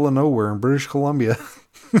in the middle of nowhere in British Columbia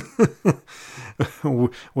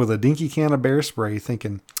with a dinky can of bear spray,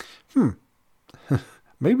 thinking,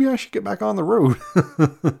 maybe I should get back on the road.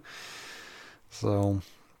 So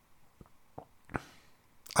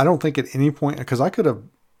I don't think at any point, because it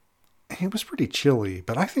was pretty chilly,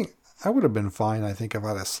 but I think I would have been fine. I think if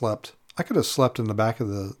I'd have slept, I could have slept in the back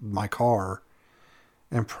of my car,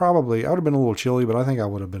 and probably I would have been a little chilly, but I think I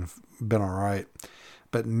would have been all right.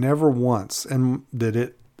 But never once did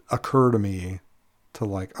it occur to me to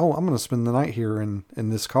like, oh, I'm going to spend the night here in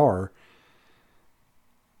this car.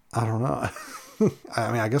 I don't know.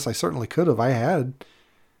 I mean, I guess I certainly could have. I had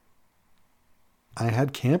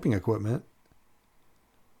camping equipment.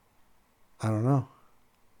 I don't know.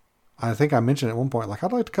 I think I mentioned at one point, like,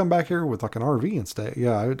 I'd like to come back here with like an RV and stay.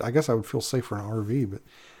 Yeah, I guess I would feel safer in an RV, but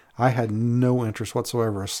I had no interest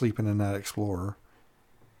whatsoever of sleeping in that Explorer.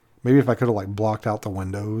 Maybe if I could have like blocked out the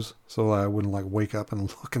windows so that I wouldn't like wake up and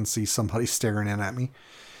look and see somebody staring in at me.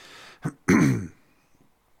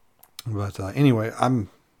 But anyway, I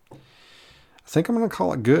think I'm going to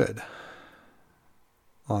call it good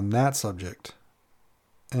on that subject.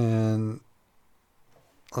 And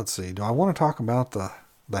let's see, do I want to talk about the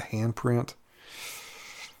handprint?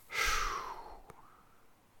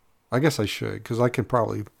 I guess I should, because I can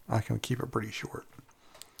keep it pretty short.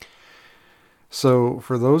 So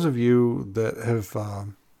for those of you that have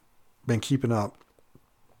been keeping up,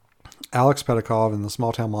 Alex Pedikov and the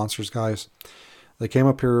Small Town Monsters guys, they came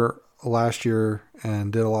up here last year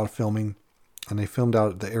and did a lot of filming, and they filmed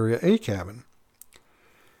out at the Area A cabin.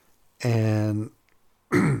 And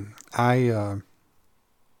I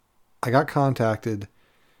got contacted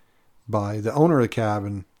by the owner of the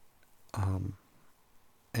cabin, and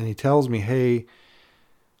he tells me, hey,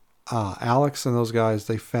 Alex and those guys,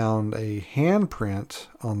 they found a handprint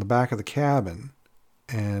on the back of the cabin,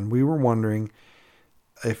 and we were wondering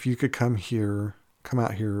if you could come here come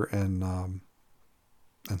out here and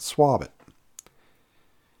swab it.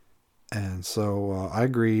 And so I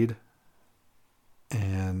agreed,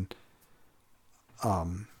 and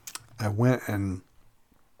I went and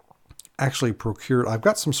actually procured. I've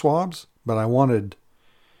got some swabs, but I wanted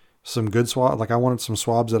some good swabs. Like I wanted some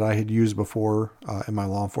swabs that I had used before in my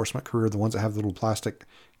law enforcement career, the ones that have the little plastic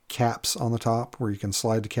caps on the top where you can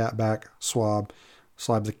slide the cap back, swab,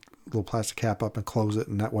 slide the little plastic cap up and close it,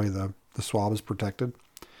 and that way the swab is protected.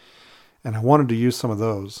 And I wanted to use some of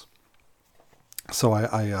those. So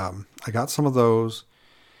I got some of those,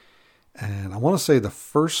 and I want to say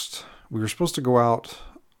we were supposed to go out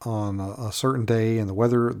on a certain day, and the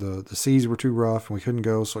weather, the seas were too rough, and we couldn't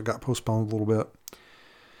go, so it got postponed a little bit.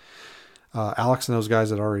 Alex and those guys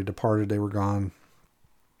had already departed; they were gone.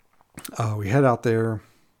 We head out there,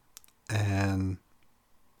 and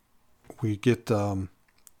we get there,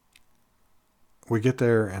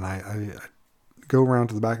 and I go around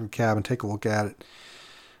to the back of the cab and take a look at it.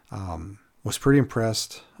 Was pretty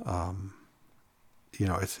impressed.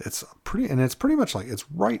 It's pretty much like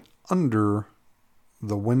it's right under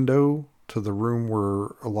the window to the room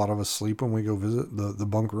where a lot of us sleep when we go visit, the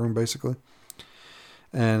bunk room basically.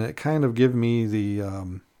 And it kind of gave me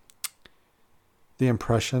the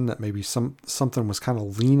impression that maybe something was kind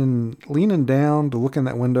of leaning down to look in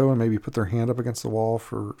that window and maybe put their hand up against the wall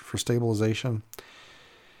for stabilization.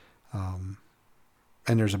 And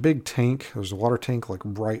there's a big tank. There's a water tank like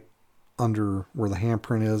right under where the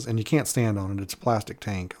handprint is, and you can't stand on it. It's a plastic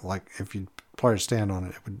tank. Like if you try to stand on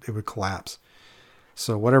it, it would collapse.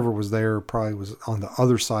 So whatever was there probably was on the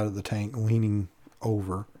other side of the tank, leaning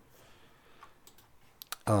over.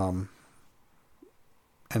 And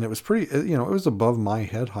it was pretty, it was above my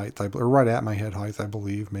head height, or right at my head height, I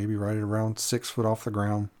believe, maybe right at around 6 foot off the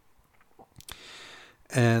ground.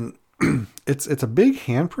 And it's a big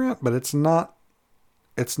handprint, but it's not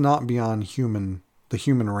beyond the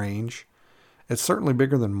human range. It's certainly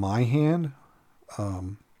bigger than my hand.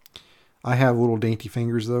 I have little dainty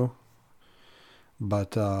fingers though,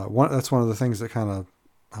 but that's one of the things that I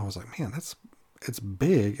was like, man, it's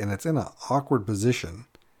big, and it's in an awkward position.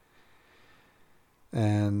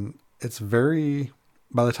 And it's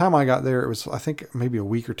by the time I got there, it was, I think maybe a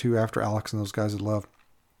week or two after Alex and those guys had left.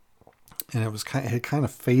 And it had kind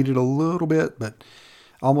of faded a little bit, but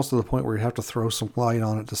almost to the point where you'd have to throw some light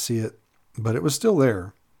on it to see it, but it was still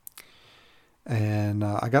there. And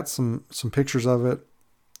I got some pictures of it.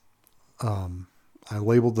 I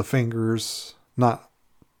labeled the fingers, not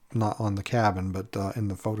on the cabin, but in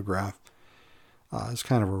the photograph. It's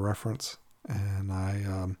kind of a reference. And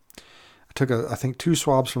I took I think 2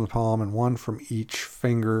 swabs from the palm and 1 from each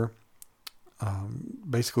finger,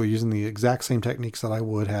 basically using the exact same techniques that I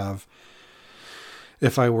would have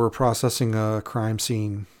if I were processing a crime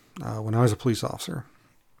scene when I was a police officer.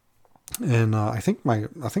 And I think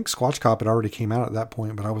Squatch Cop had already came out at that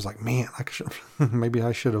point, but I was like, man, maybe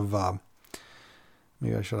I should have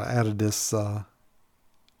added this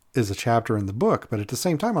as a chapter in the book. But at the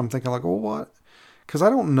same time, I'm thinking like, well, what? Because I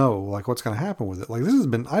don't know like what's going to happen with it. Like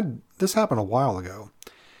this happened a while ago,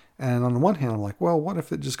 and on the one hand, I'm like, well, what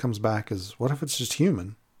if it just comes back what if it's just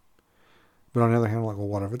human? But on the other hand, I'm like, well,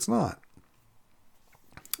 what if it's not?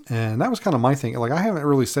 And that was kind of my thing. Like I haven't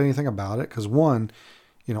really said anything about it because one,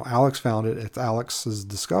 Alex found it. It's Alex's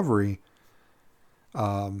discovery.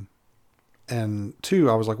 And 2,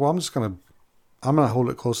 I was like, well, I'm going to hold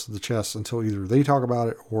it close to the chest until either they talk about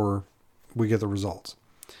it or we get the results.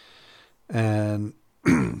 And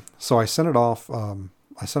so I sent it off. I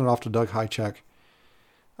sent it off to Doug Highcheck.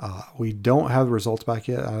 We don't have the results back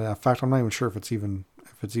yet. In fact, I'm not even sure if it's even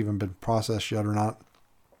been processed yet or not.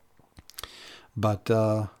 But,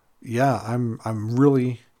 yeah, I'm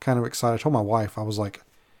really kind of excited. I told my wife, I was like,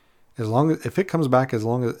 if it comes back, as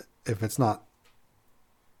long as it's not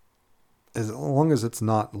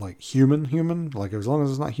like human, like as long as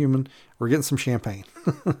it's not human, we're getting some champagne.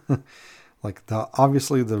 Like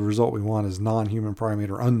obviously the result we want is non-human primate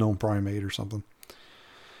or unknown primate or something.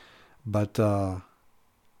 But,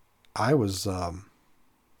 I was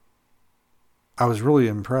really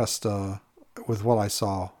impressed, with what I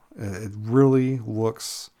saw. It really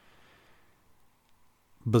looks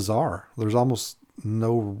bizarre. There's almost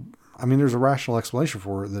there's a rational explanation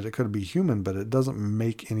for it that it could be human, but it doesn't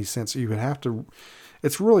make any sense.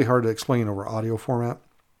 It's really hard to explain over audio format.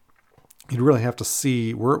 You'd really have to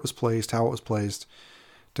see where it was placed, how it was placed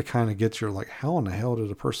to kind of get your, like, how in the hell did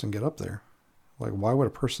a person get up there? Like, why would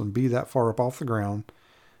a person be that far up off the ground,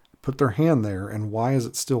 put their hand there, and why is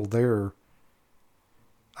it still there?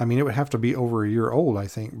 I mean, it would have to be over a year old, I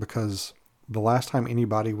think, because the last time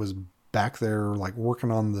anybody was back there, like,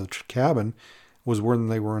 working on the cabin was when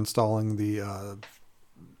they were installing the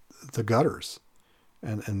gutters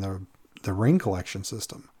and the rain collection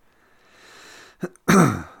system.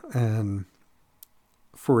 And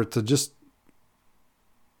for it to just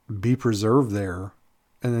be preserved there,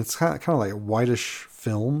 and it's kind of like a whitish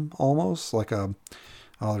film, almost like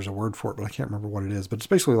there's a word for it, but I can't remember what it is, but it's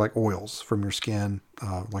basically like oils from your skin,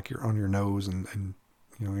 like on your nose and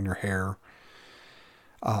in your hair.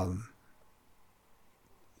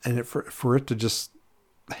 And for it to just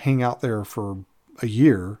hang out there for a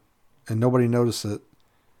year and nobody noticed it.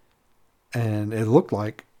 And it looked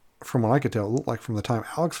like, from what I could tell, it looked like from the time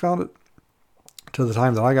Alex found it to the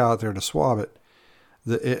time that I got out there to swab it,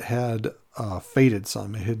 that it had faded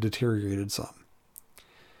some. It had deteriorated some.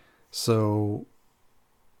 So,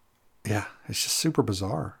 yeah, it's just super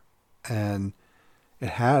bizarre. And it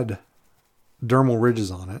had dermal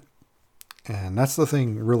ridges on it. And that's the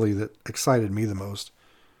thing really that excited me the most.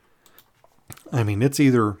 I mean, it's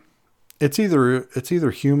either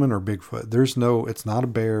human or Bigfoot. It's not a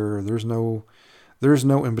bear. There's no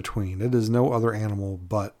in between. It is no other animal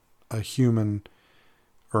but a human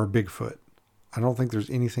or a Bigfoot. I don't think there's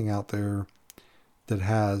anything out there that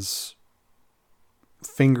has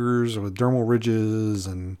fingers with dermal ridges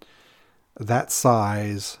and that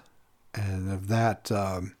size and of that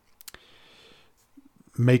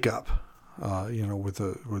makeup. With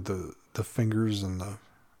the fingers and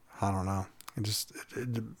I don't know.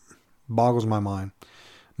 It boggles my mind.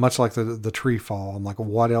 Much like the tree fall. I'm like,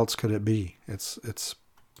 what else could it be? It's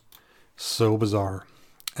so bizarre.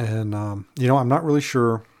 And, I'm not really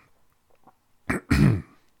sure.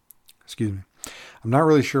 Excuse me. I'm not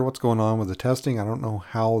really sure what's going on with the testing. I don't know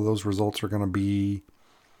how those results are going to be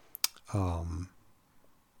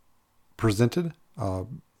presented.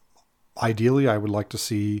 Ideally, I would like to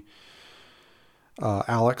see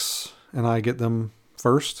Alex and I get them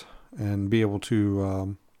first and be able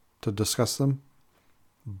to discuss them.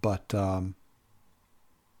 But I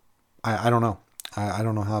don't know. I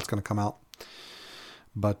don't know how it's going to come out.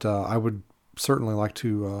 But I would certainly like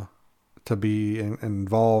to be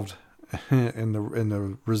involved in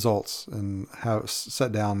the results and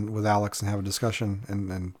sit down with Alex and have a discussion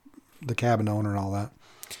and the cabin owner and all that.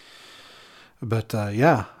 But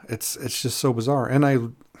yeah, it's just so bizarre. And I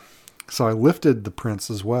lifted the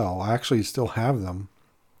prints as well. I actually still have them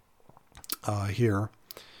here,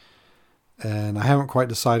 and I haven't quite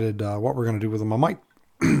decided what we're going to do with them. I might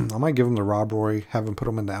give them to Rob Roy, have him put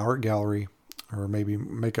them in the art gallery, or maybe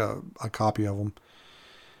make a copy of them.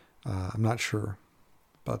 I'm not sure,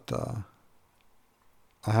 but I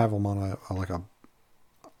have them on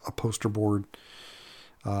a poster board.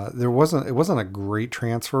 It wasn't a great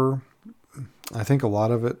transfer. I think a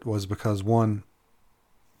lot of it was because one,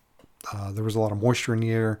 there was a lot of moisture in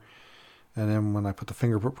the air, and then when I put the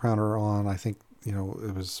fingerprint printer on, I think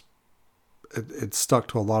it stuck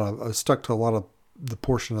to a lot of the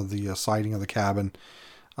portion of the siding of the cabin,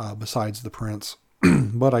 besides the prints.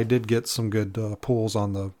 But I did get some good pulls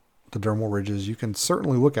on the dermal ridges. You can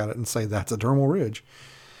certainly look at it and say that's a dermal ridge.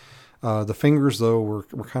 The fingers though were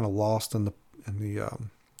kind of lost in the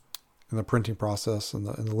printing process and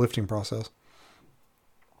the lifting process.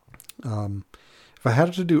 If I had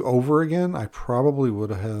it to do over again, I probably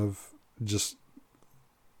would have just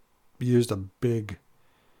used a big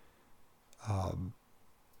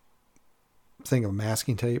thing of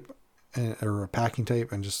masking tape or a packing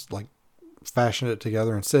tape and just like fashion it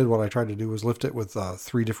together. Instead, what I tried to do was lift it with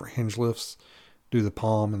 3 different hinge lifts, do the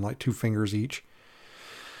palm and like 2 fingers each.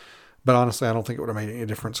 But honestly, I don't think it would have made any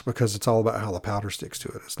difference because it's all about how the powder sticks to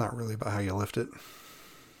it. It's not really about how you lift it.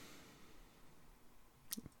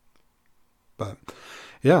 But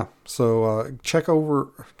yeah, so check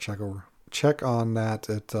on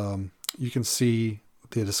that. You can see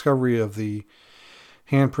the discovery of the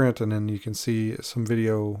handprint, and then you can see some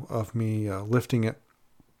video of me lifting it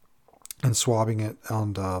and swabbing it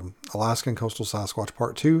on Alaskan Coastal Sasquatch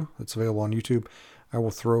Part 2. It's available on YouTube. I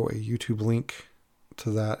will throw a YouTube link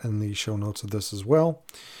to that in the show notes of this as well.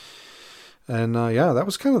 And yeah, that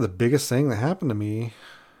was kind of the biggest thing that happened to me.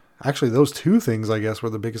 Actually, those 2 things, I guess,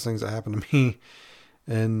 were the biggest things that happened to me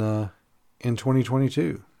in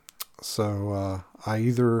 2022. So I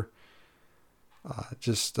either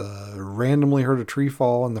just randomly heard a tree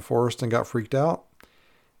fall in the forest and got freaked out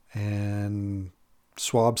and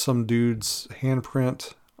swabbed some dude's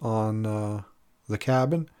handprint on the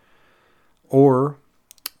cabin, or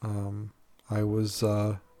I was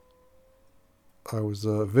a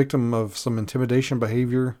victim of some intimidation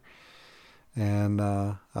behavior, and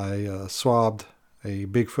I swabbed a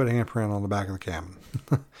Bigfoot handprint on the back of the cabin.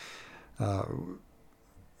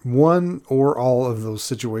 one or all of those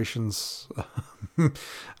situations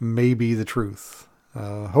may be the truth.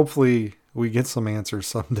 Hopefully we get some answers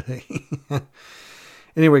someday.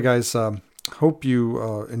 Anyway, guys, hope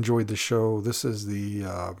you enjoyed the show. This is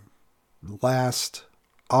the last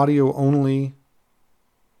audio only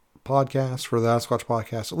podcast for the Sasquatch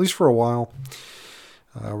Podcast, at least for a while.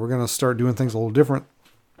 We're going to start doing things a little different.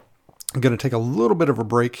 I'm going to take a little bit of a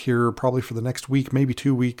break here, probably for the next week, maybe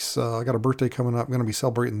 2 weeks. I got a birthday coming up. I'm going to be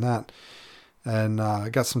celebrating that. And I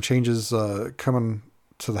got some changes coming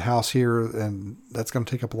to the house here, and that's going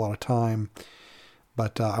to take up a lot of time.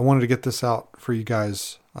 But I wanted to get this out for you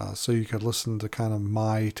guys so you could listen to kind of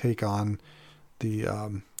my take on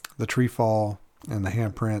the tree fall and the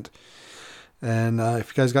handprint. And if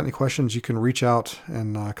you guys got any questions, you can reach out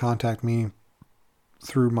and contact me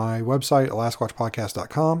through my website,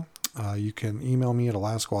 alasquatchpodcast.com. You can email me at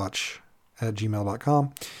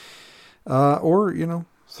alasquatch@gmail.com. Or,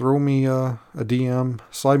 throw me a DM,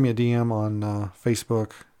 slide me a DM on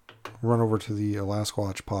Facebook. Run over to the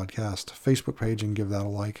Alasquatch Podcast Facebook page and give that a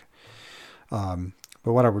like. But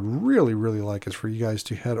what I would really, really like is for you guys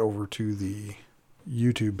to head over to the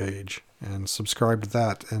YouTube page and subscribe to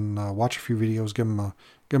that and watch a few videos. Give them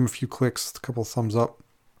a few clicks, a couple of thumbs up.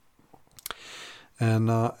 And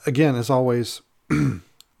again, as always, you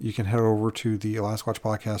can head over to the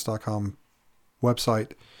AlasquatchPodcast.com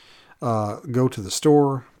website. Go to the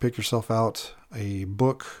store, pick yourself out a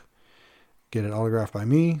book, get it autographed by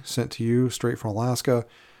me, sent to you straight from Alaska.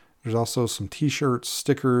 There's also some t-shirts,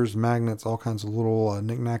 stickers, magnets, all kinds of little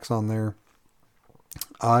knickknacks on there.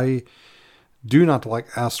 I do not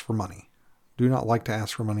ask for money. Do not like to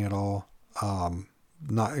ask for money at all.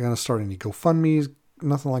 Not going to start any GoFundMe's,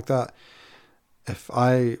 nothing like that. If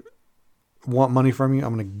I want money from you,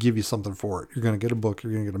 I'm going to give you something for it. You're going to get a book.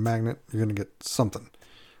 You're going to get a magnet. You're going to get something.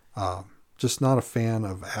 Just not a fan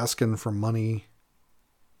of asking for money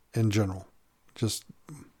in general. Just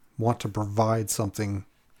want to provide something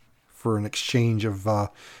for an exchange of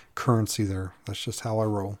currency there. That's just how I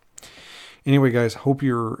roll. Anyway, guys, hope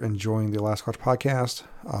you're enjoying the Alasquatch Podcast.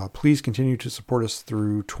 Please continue to support us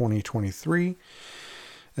through 2023.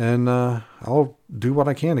 And I'll do what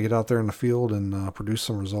I can to get out there in the field and produce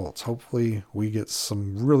some results. Hopefully we get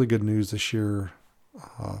some really good news this year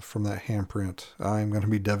from that handprint. I'm going to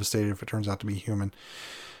be devastated if it turns out to be human.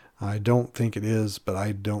 I don't think it is, but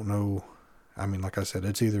I don't know. I mean, like I said,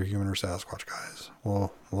 it's either human or Sasquatch, guys.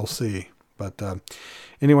 Well, we'll see. But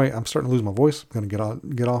anyway, I'm starting to lose my voice. I'm going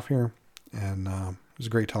to get off here. And it was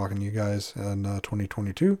great talking to you guys in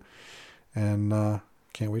 2022. And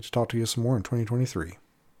can't wait to talk to you some more in 2023.